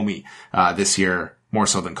to Naomi this year, more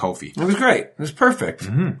so than Kofi. It was great. It was perfect.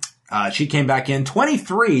 Mm-hmm. She came back in.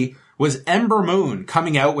 23 was Ember Moon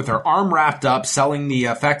coming out with her arm wrapped up, selling the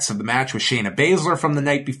effects of the match with Shayna Baszler from the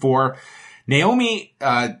night before. Naomi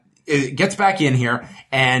gets back in here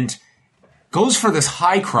and goes for this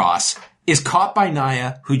high cross, is caught by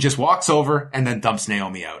Nia, who just walks over and then dumps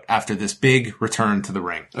Naomi out after this big return to the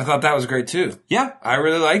ring. I thought that was great too. Yeah. I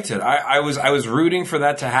really liked it. I was rooting for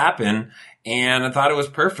that to happen, and I thought it was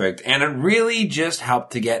perfect. And it really just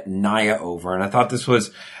helped to get Nia over. And I thought this was,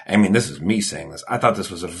 this is me saying this, I thought this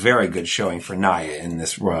was a very good showing for Nia in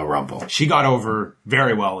this Royal Rumble. She got over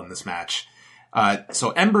very well in this match.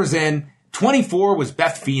 So Ember's in. 24 was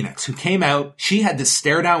Beth Phoenix, who came out. She had to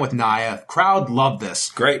stare down with Nia. Crowd loved this.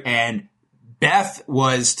 Great. And Beth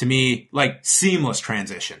was, to me, like seamless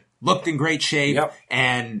transition. Looked in great shape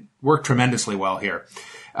and worked tremendously well here.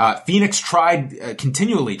 Phoenix tried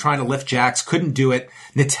continually trying to lift Jax, couldn't do it.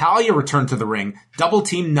 Natalya returned to the ring, double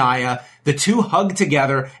teamed Nia. The two hugged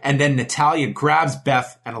together, and then Natalya grabs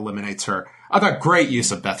Beth and eliminates her. I thought great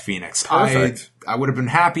use of Beth Phoenix. Perfect. I would have been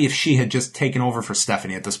happy if she had just taken over for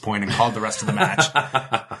Stephanie at this point and called the rest of the match.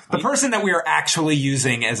 The person that we are actually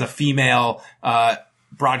using as a female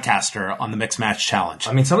broadcaster on the Mixed Match Challenge.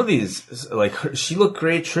 I mean, some of these, like, she looked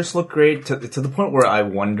great, Trish looked great, to the point where I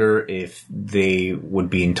wonder if they would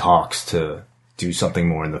be in talks to do something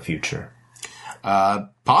more in the future.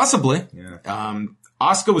 Possibly. Yeah.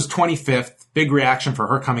 Asuka was 25th. Big reaction for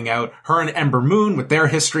her coming out. Her and Ember Moon, with their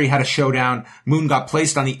history, had a showdown. Moon got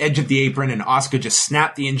placed on the edge of the apron, and Asuka just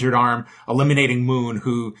snapped the injured arm, eliminating Moon,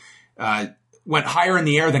 who went higher in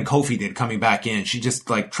the air than Kofi did coming back in. She just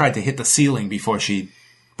tried to hit the ceiling before she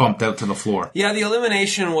bumped out to the floor. Yeah, the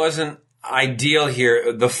elimination wasn't ideal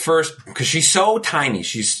here. The first, because she's so tiny.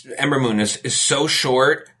 Ember Moon is so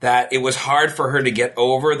short that it was hard for her to get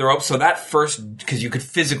over the rope. So that first, because you could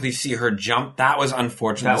physically see her jump, that was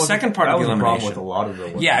unfortunate. The second part of the elimination. Problem with a lot of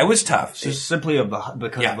the Yeah, it was tough. Just simply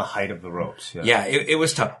because of the height of the ropes. Yeah, it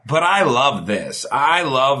was tough. But I love this. I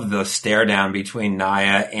love the stare down between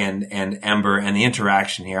Nia and Ember and the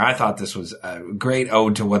interaction here. I thought this was a great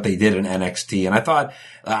ode to what they did in NXT. And I thought,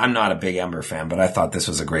 I'm not a big Ember fan, but I thought this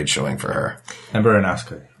was a great showing for her. Ember and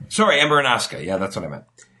Asuka. Sorry, Ember and Asuka. Yeah, that's what I meant.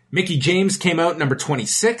 Mickie James came out number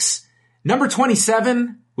 26. Number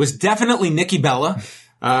 27 was definitely Nikki Bella,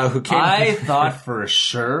 who came. I thought for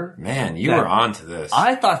sure. Man, you were on to this.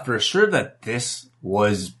 I thought for sure that this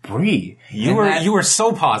was Brie. You were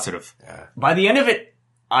so positive. Yeah. By the end of it,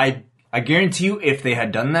 I guarantee you, if they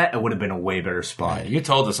had done that, it would have been a way better spot. You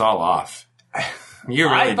told us all off. You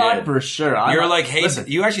really I thought did. For sure. You're like, hey, listen.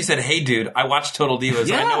 You actually said, hey, dude, I watched Total Divas.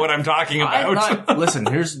 Yeah. I know what I'm talking about. Listen,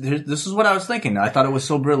 this is what I was thinking. I thought it was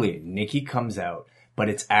so brilliant. Nikki comes out, but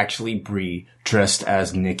it's actually Brie dressed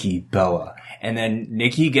as Nikki Bella. And then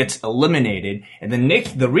Nikki gets eliminated, and then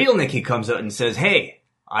the real Nikki comes out and says, hey,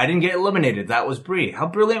 I didn't get eliminated. That was Brie. How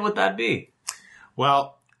brilliant would that be?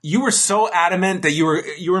 Well, you were so adamant that you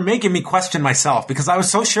were making me question myself, because I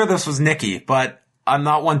was so sure this was Nikki, but I'm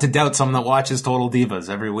not one to doubt someone that watches Total Divas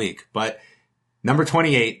every week. But number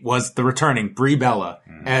 28 was the returning Brie Bella.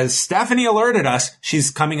 As Stephanie alerted us,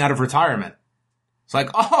 she's coming out of retirement. It's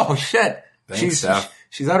like, oh shit. Thanks, Steph.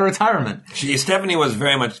 She's out of retirement. Stephanie was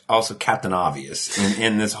very much also Captain Obvious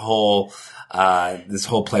in this whole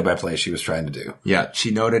play-by-play she was trying to do. Yeah,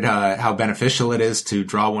 she noted how beneficial it is to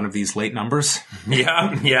draw one of these late numbers.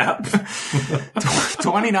 Yeah.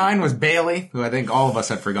 29 was Bayley, who I think all of us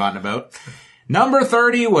had forgotten about. Number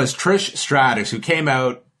 30 was Trish Stratus, who came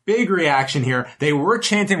out. Big reaction here. They were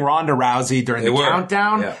chanting Ronda Rousey during the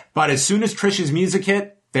countdown, but as soon as Trish's music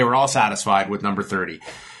hit, they were all satisfied with number 30.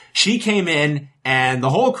 She came in and the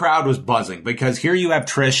whole crowd was buzzing, because here you have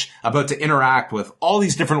Trish about to interact with all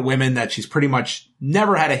these different women that she's pretty much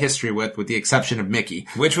never had a history with the exception of Mickie.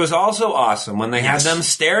 Which was also awesome when they had them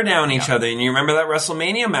stare down each other. And you remember that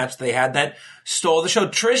WrestleMania match they had that stole the show.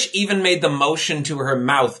 Trish even made the motion to her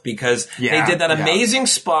mouth, because they did that amazing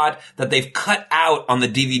spot that they've cut out on the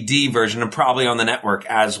DVD version and probably on the network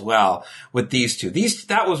as well with these two.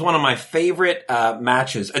 That was one of my favorite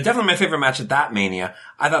matches. Definitely my favorite match at that Mania.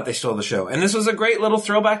 I thought they stole the show. And this was a great little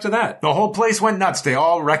throwback to that. The whole place went nuts. They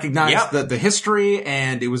all recognized the history,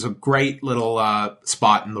 and it was a great little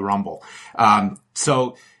spot in the Rumble.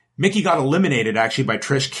 So Mickie got eliminated actually by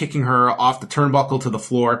Trish kicking her off the turnbuckle to the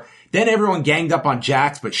floor. Then everyone ganged up on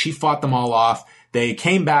Jax, but she fought them all off. They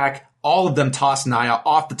came back. All of them tossed Nia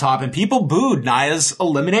off the top, and people booed Nia's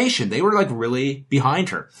elimination. They were like really behind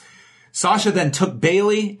her. Sasha then took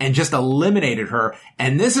Bayley and just eliminated her.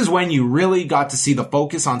 And this is when you really got to see the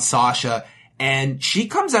focus on Sasha. And she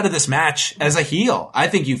comes out of this match as a heel. I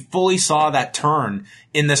think you fully saw that turn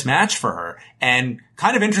in this match for her. And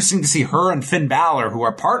kind of interesting to see her and Finn Balor, who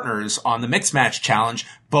are partners on the Mixed Match Challenge,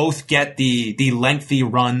 both get the lengthy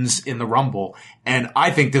runs in the Rumble. And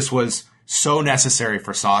I think this was so necessary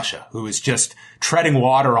for Sasha, who is just treading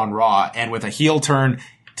water on Raw. And with a heel turn,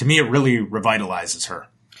 to me, it really revitalizes her.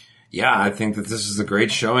 Yeah, I think that this is a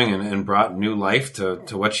great showing and brought new life to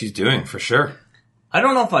what she's doing, for sure. I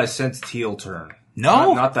don't know if I sensed heel turn.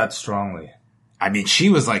 No? Not that strongly. I mean, she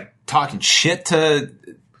was like talking shit to...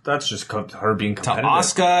 That's just her being competitive. To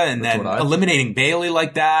Asuka, and then eliminating Bayley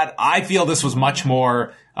like that. I feel this was much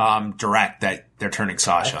more direct that they're turning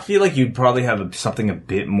Sasha. I feel like you'd probably have something a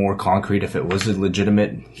bit more concrete if it was a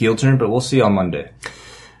legitimate heel turn, but we'll see on Monday.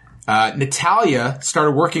 Natalya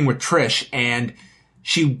started working with Trish, and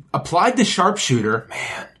she applied the sharpshooter.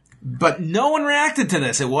 Man. But no one reacted to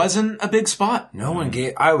this. It wasn't a big spot. No one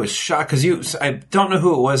gave... I was shocked, because I don't know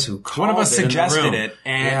who it was who called it. One of us suggested it,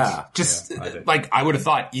 and I would have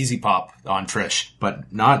thought easy pop on Trish,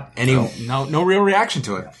 but not any... No real reaction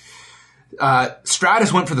to it.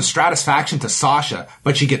 Stratus went for the Stratusfaction to Sasha,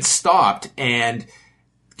 but she gets stopped and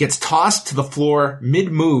gets tossed to the floor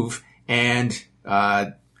mid-move, and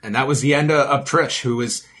that was the end of Trish, who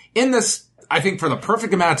was in this... I think for the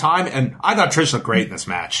perfect amount of time, and I thought Trish looked great in this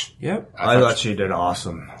match. Yep. I thought she did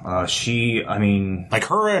awesome. Like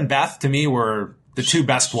her and Beth, to me, were the two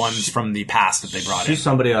best ones from the past that they brought in. She's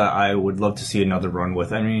somebody I would love to see another run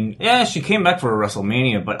with. I mean, yeah, she came back for a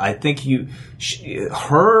WrestleMania, but I think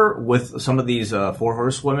her with some of these 4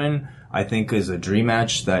 horsewomen, I think is a dream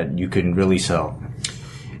match that you can really sell.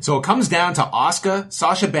 So it comes down to Asuka,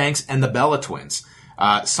 Sasha Banks, and the Bella Twins.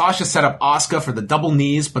 Sasha set up Asuka for the double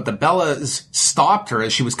knees, but the Bellas stopped her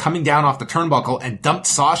as she was coming down off the turnbuckle and dumped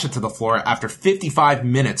Sasha to the floor after 55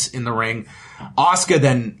 minutes in the ring. Asuka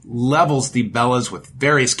then levels the Bellas with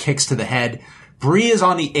various kicks to the head. Brie is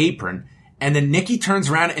on the apron, and then Nikki turns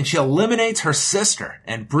around and she eliminates her sister,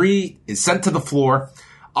 and Brie is sent to the floor.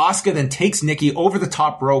 Asuka then takes Nikki over the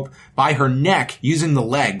top rope by her neck using the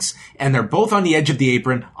legs, and they're both on the edge of the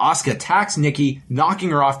apron. Asuka attacks Nikki,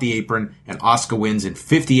 knocking her off the apron, and Asuka wins in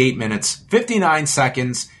 58 minutes, 59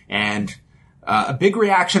 seconds, and a big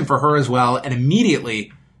reaction for her as well. And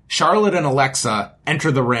immediately, Charlotte and Alexa enter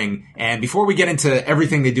the ring. And before we get into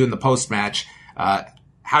everything they do in the post-match,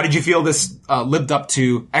 how did you feel this lived up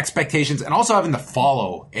to expectations, and also having to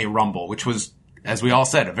follow a Rumble, which was, as we all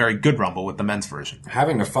said, a very good Rumble with the men's version?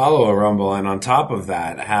 Having to follow a Rumble, and on top of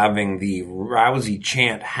that, having the Rousey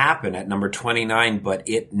chant happen at number 29, but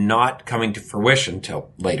it not coming to fruition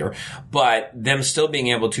till later, but them still being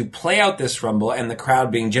able to play out this Rumble and the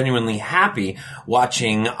crowd being genuinely happy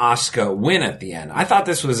watching Asuka win at the end. I thought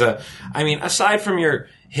this was aside from your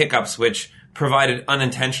hiccups, which provided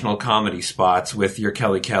unintentional comedy spots with your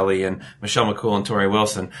Kelly Kelly and Michelle McCool and Tori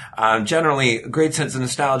Wilson. Generally, a great sense of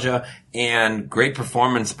nostalgia and great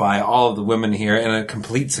performance by all of the women here, and a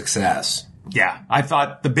complete success. Yeah, I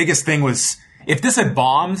thought the biggest thing was, if this had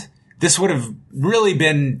bombed, this would have really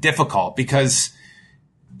been difficult, because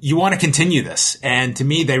you want to continue this. And to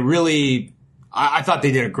me, I thought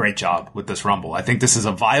they did a great job with this Rumble. I think this is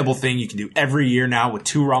a viable thing you can do every year now with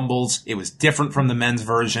 2 Rumbles. It was different from the men's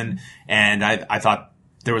version, and I thought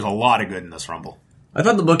there was a lot of good in this Rumble. I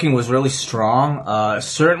thought the booking was really strong.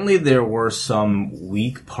 Certainly there were some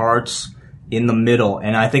weak parts in the middle,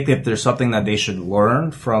 and I think if there's something that they should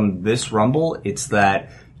learn from this Rumble, it's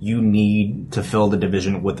that you need to fill the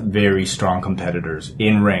division with very strong competitors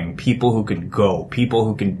in ring, people who can go,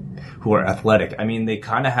 people who are athletic. I mean, they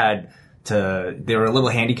kind of they were a little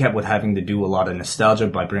handicapped with having to do a lot of nostalgia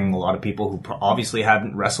by bringing a lot of people who obviously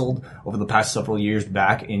haven't wrestled over the past several years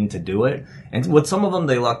back in to do it. And with some of them,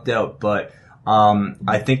 they lucked out, but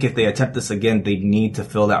I think if they attempt this again, they need to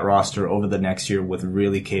fill that roster over the next year with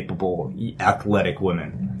really capable, athletic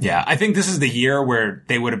women. Yeah, I think this is the year where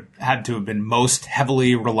they would have had to have been most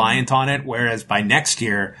heavily reliant on it, whereas by next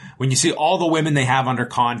year, when you see all the women they have under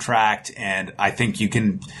contract, and I think you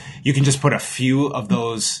can just put a few of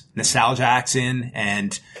those nostalgia acts in,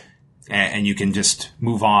 and you can just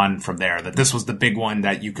move on from there. That this was the big one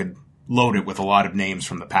that you could load it with a lot of names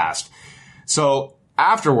from the past. So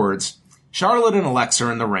afterwards, Charlotte and Alexa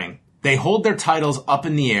are in the ring. They hold their titles up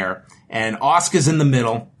in the air, and Asuka's in the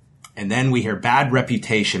middle, and then we hear Bad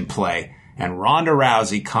Reputation play, and Ronda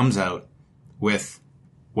Rousey comes out with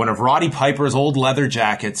one of Roddy Piper's old leather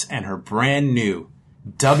jackets and her brand new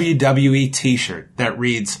WWE t-shirt that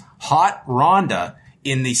reads Hot Ronda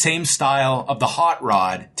in the same style of the Hot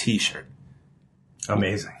Rod t-shirt.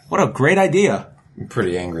 Amazing. What a great idea. I'm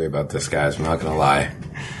pretty angry about this, guys. I'm not going to lie.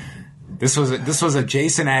 This was a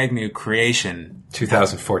Jason Agnew creation.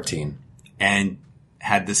 2014. And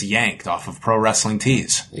had this yanked off of Pro Wrestling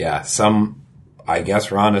Tees. Yeah, I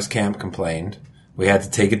guess Ronda's camp complained. We had to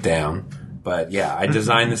take it down. But yeah, I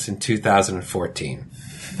designed this in 2014.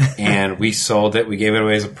 And we sold it. We gave it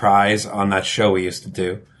away as a prize on that show we used to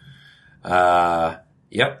do.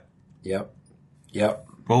 Yep.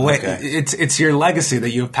 Well, wait, okay. It's your legacy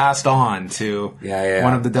that you've passed on to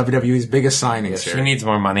one of the WWE's biggest signings here. She needs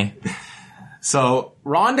more money. So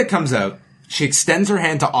Ronda comes out. She extends her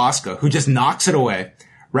hand to Asuka, who just knocks it away.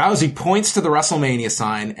 Rousey points to the WrestleMania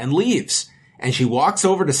sign and leaves. And she walks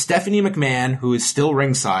over to Stephanie McMahon, who is still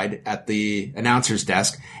ringside at the announcer's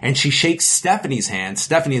desk, and she shakes Stephanie's hand.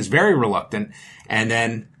 Stephanie is very reluctant. And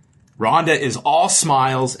then Ronda is all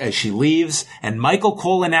smiles as she leaves, and Michael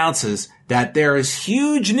Cole announces that there is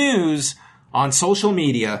huge news on social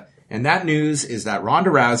media, and that news is that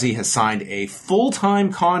Ronda Rousey has signed a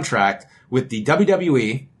full-time contract with the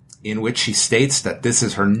WWE, in which she states that this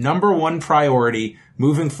is her number one priority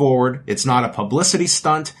moving forward. It's not a publicity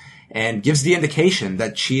stunt, and gives the indication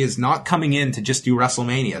that she is not coming in to just do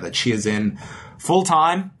WrestleMania, that she is in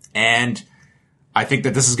full-time, and I think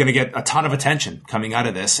that this is going to get a ton of attention coming out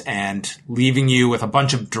of this and leaving you with a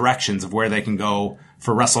bunch of directions of where they can go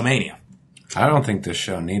for WrestleMania. I don't think this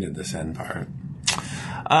show needed this end part.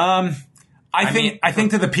 I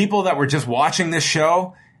think that the people that were just watching this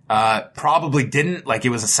show probably didn't. Like, it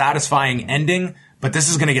was a satisfying ending, but this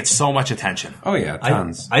is going to get so much attention. Oh yeah,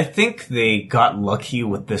 tons. I think they got lucky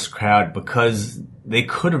with this crowd because they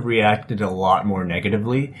could have reacted a lot more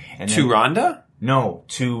negatively. To Ronda? No,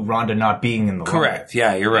 to Ronda not being in the Correct.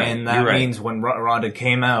 Yeah, you're right. And that You're right. means when Ronda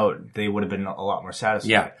came out, they would have been a lot more satisfied.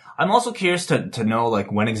 Yeah. I'm also curious to know,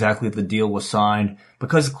 like, when exactly the deal was signed,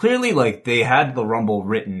 because clearly, like, they had the Rumble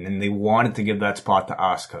written and they wanted to give that spot to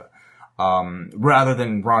Asuka, rather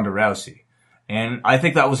than Ronda Rousey. And I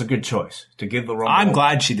think that was a good choice to give the Rumble. I'm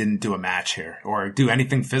glad she didn't do a match here or do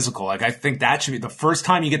anything physical. Like, I think that should be the first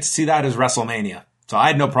time you get to see that is WrestleMania. So I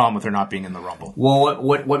had no problem with her not being in the Rumble. Well,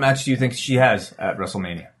 what match do you think she has at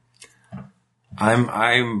WrestleMania?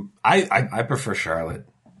 I prefer Charlotte.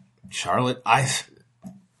 Charlotte,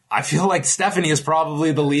 I feel like Stephanie is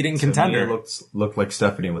probably the leading contender. Looked like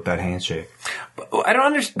Stephanie with that handshake.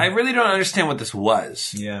 I really don't understand what this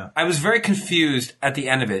was. Yeah. I was very confused at the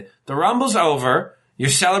end of it. The Rumble's over. You're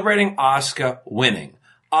celebrating Asuka winning.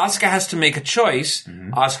 Asuka has to make a choice.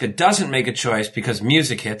 Asuka doesn't make a choice because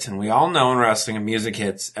music hits, and we all know in wrestling, if music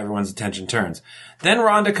hits, everyone's attention turns. Then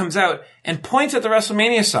Ronda comes out and points at the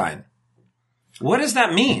WrestleMania sign. What does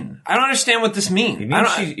that mean? I don't understand what this means.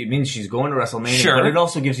 It means she's going to WrestleMania, Sure. but it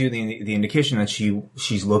also gives you the indication that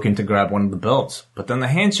she's looking to grab one of the belts. But then the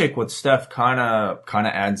handshake with Steph kind of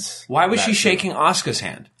adds. Why was she that shaking Asuka's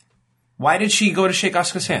hand? Why did she go to shake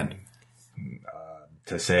Asuka's hand?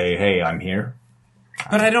 to say, "Hey, I'm here."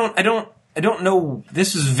 But I don't know.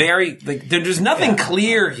 This is very, like, there's nothing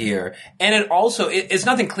clear here. And it also, it's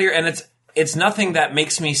nothing clear, and it's nothing that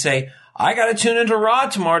makes me say, I gotta tune into Raw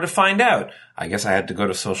tomorrow to find out. I guess I had to go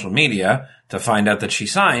to social media to find out that she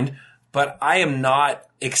signed, but I am not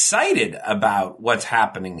excited about what's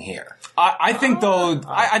happening here. I think though,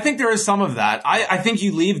 I think there is some of that. I think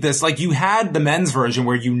you leave this, like, you had the men's version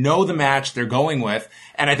where you know the match they're going with,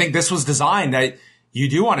 and I think this was designed that you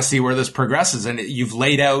do want to see where this progresses, and you've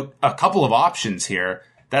laid out a couple of options here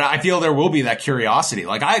that I feel there will be that curiosity.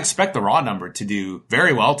 Like, I expect the Raw number to do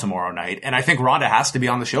very well tomorrow night, and I think Ronda has to be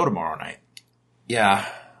on the show tomorrow night. Yeah,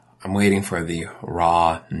 I'm waiting for the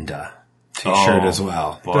Ronda t-shirt as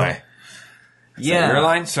well. Boy. Is that your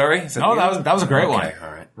line? Sorry? No, that was a great one. All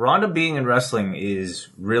right. Ronda being in wrestling is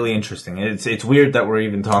really interesting. It's weird that we're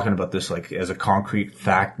even talking about this like as a concrete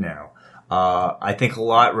fact now. I think a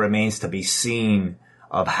lot remains to be seen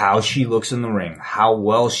of how she looks in the ring, how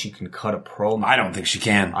well she can cut a promo. I don't think she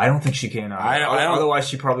can. I don't think she can. I don't- Otherwise,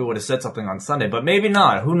 she probably would have said something on Sunday, but maybe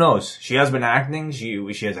not. Who knows? She has been acting. She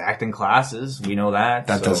has acting classes. We know that.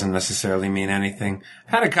 That doesn't necessarily mean anything.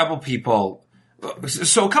 I've had a couple people.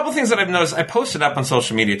 So a couple things that I've noticed. I posted up on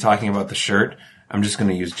social media talking about the shirt. I'm just going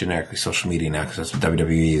to use generically social media now because that's what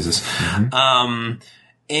WWE uses.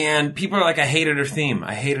 And people are like, I hated her theme.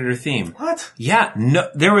 I hated her theme. What? Yeah. No,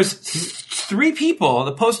 there was 3 people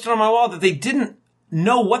that posted on my wall that they didn't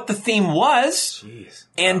know what the theme was. Jeez.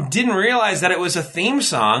 And didn't realize that it was a theme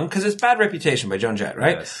song because it's Bad Reputation by Joan Jett,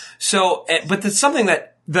 right? Yes. So, but it's something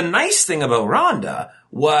that the nice thing about Ronda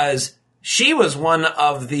was she was one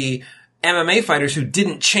of the MMA fighters who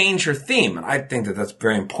didn't change her theme. And I think that that's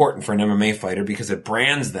very important for an MMA fighter because it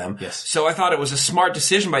brands them. Yes. So I thought it was a smart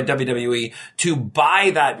decision by WWE to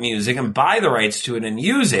buy that music and buy the rights to it and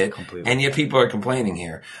use it. Completely. And yet people are complaining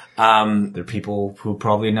here. There are people who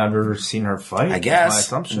probably never seen her fight. I That's guess. my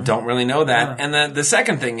assumption. Don't really know that. And the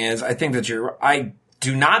second thing is, I think that I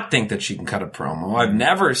do not think that she can cut a promo. I've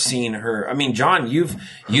never seen her. I mean, John, you've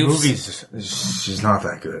Movies, she's not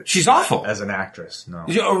that good. She's awful. As an actress, no.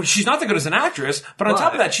 She's not that good as an actress, but on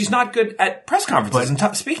top of that, she's not good at press conferences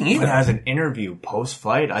and speaking either. But as an interview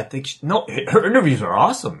post-fight, I think her interviews are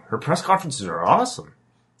awesome. Her press conferences are awesome.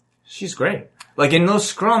 She's great. Like in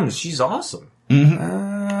those scrums, she's awesome.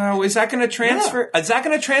 Is that going to transfer? Yeah. Is that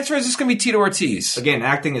going to transfer? Or is this going to be Tito Ortiz? Again,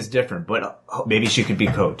 acting is different, but maybe she could be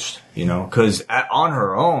coached, because on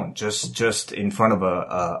her own, just in front of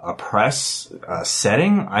a press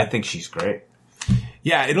setting, I think she's great.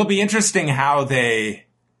 Yeah, it'll be interesting how they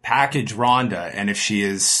package Ronda and if she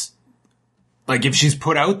is, like, if she's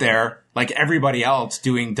put out there like everybody else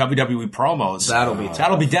doing WWE promos.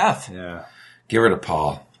 That'll be death. Yeah. Give her to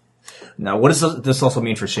Paul. Now, what does this also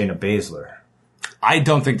mean for Shayna Baszler? I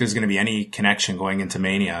don't think there's going to be any connection going into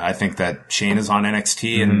Mania. I think that Shayna's on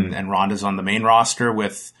NXT and Ronda's on the main roster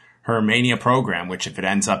with her Mania program, which if it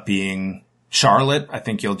ends up being Charlotte, I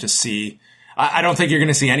think you'll just see... I don't think you're going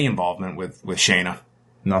to see any involvement with Shayna.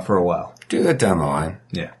 Not for a while. Do that down the line.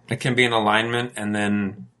 Yeah. It can be an alignment and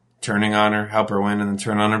then turning on her, help her win and then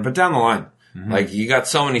turn on her, but down the line. Like, you got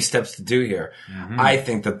so many steps to do here. I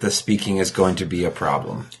think that the speaking is going to be a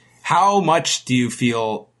problem. How much do you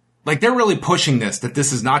feel... Like, they're really pushing that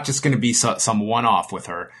this is not just going to be some one-off with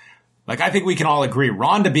her. Like, I think we can all agree,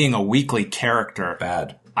 Ronda being a weekly character.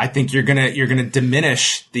 Bad. I think you're gonna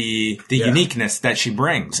diminish the uniqueness that she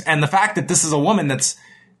brings. And the fact that this is a woman that's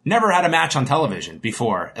never had a match on television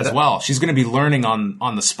before as well. She's going to be learning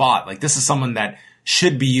on the spot. Like, this is someone that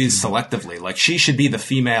should be used selectively. Like, she should be the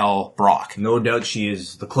female Brock. No doubt she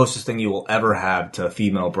is the closest thing you will ever have to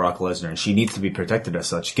female Brock Lesnar, and she needs to be protected as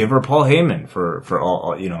such. Give her Paul Heyman for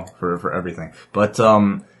all, for everything. But,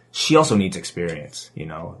 she also needs experience,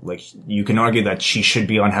 like, you can argue that she should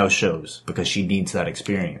be on house shows because she needs that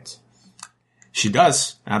experience. She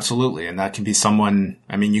does, absolutely. And that can be someone,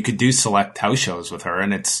 I mean, you could do select house shows with her,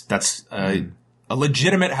 and that's a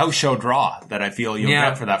legitimate house show draw that I feel you'll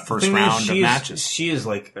get for that first round of matches. She is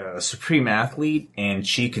like a supreme athlete, and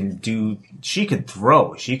she could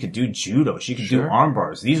throw, she could do judo, she could do arm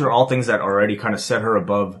bars. These are all things that already kind of set her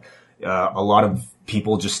above a lot of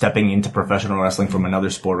people just stepping into professional wrestling from another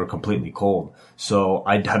sport or completely cold. So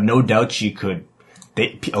I have no doubt a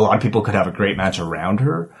lot of people could have a great match around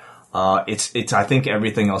her. It's I think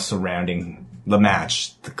everything else surrounding the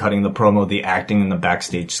match, the cutting the promo, the acting, and the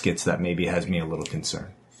backstage skits that maybe has me a little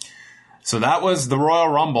concerned. So that was the Royal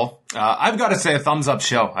Rumble. I've got to say a thumbs up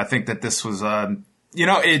show. I think that this was,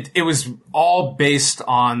 it was all based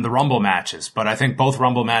on the Rumble matches, but I think both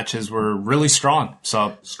Rumble matches were really strong.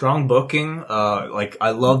 So strong booking.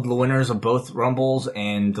 I loved the winners of both Rumbles,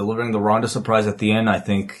 and delivering the Ronda surprise at the end, I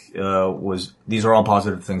think, these are all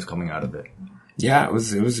positive things coming out of it. Yeah, it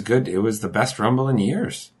was good. It was the best Rumble in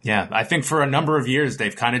years. Yeah, I think for a number of years,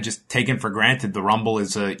 they've kind of just taken for granted the Rumble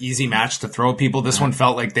is an easy match to throw people. This one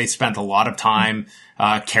felt like they spent a lot of time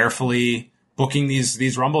carefully booking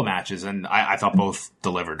these Rumble matches, and I thought both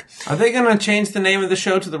delivered. Are they going to change the name of the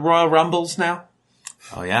show to the Royal Rumbles now?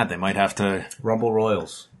 Oh, yeah, they might have to. Rumble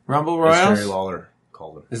Royals. Rumble Royals? Terry Lawler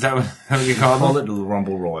called it. Is that what you called it? The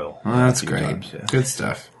Rumble Royal. Oh, that's great. Times, yeah. Good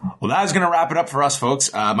stuff. Well, that is going to wrap it up for us,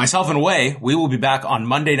 folks. Myself and Wai, we will be back on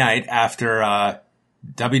Monday night after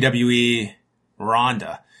WWE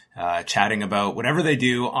Ronda, chatting about whatever they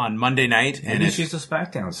do on Monday night. Maybe and she's a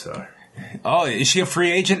SmackDown star. Oh, is she a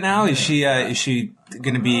free agent now? Is she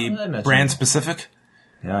going to be brand specific?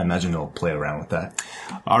 Yeah, I imagine they'll play around with that.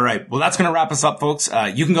 All right. Well, that's going to wrap us up, folks.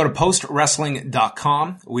 You can go to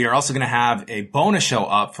postwrestling.com. We are also going to have a bonus show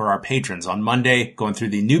up for our patrons on Monday, going through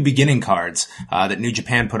the new beginning cards that New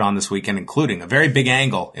Japan put on this weekend, including a very big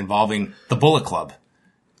angle involving the Bullet Club.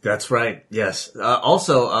 That's right. Yes.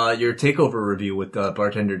 Also, your takeover review with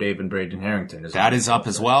Bartender Dave and Braden Harrington is up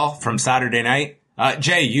as well from Saturday night.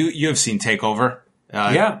 Jay, you have seen Takeover.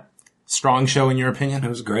 Yeah. Strong show in your opinion? It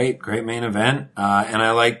was great. Great main event. And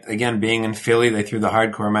I liked, again, being in Philly, they threw the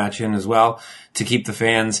hardcore match in as well to keep the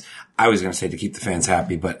fans, I was going to say to keep the fans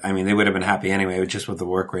happy, but I mean, they would have been happy anyway, just with the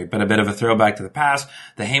work rate, but a bit of a throwback to the past.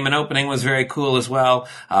 The Heyman opening was very cool as well.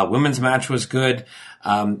 Women's match was good.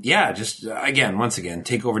 Just again, once again,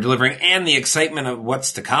 TakeOver delivering, and the excitement of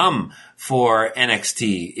what's to come for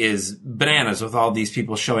NXT is bananas with all these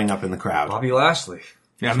people showing up in the crowd. Bobby Lashley.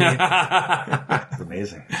 Yeah, I mean, it's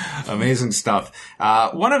amazing. Amazing stuff.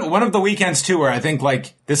 One of the weekends too, where I think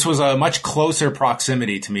like this was a much closer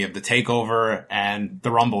proximity to me of the TakeOver and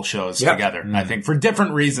the Rumble shows together. Mm-hmm. I think for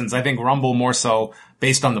different reasons. I think Rumble more so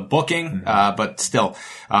based on the booking, but still,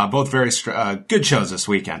 both very good shows this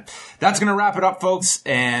weekend. That's going to wrap it up, folks,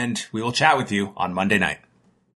 and we will chat with you on Monday night.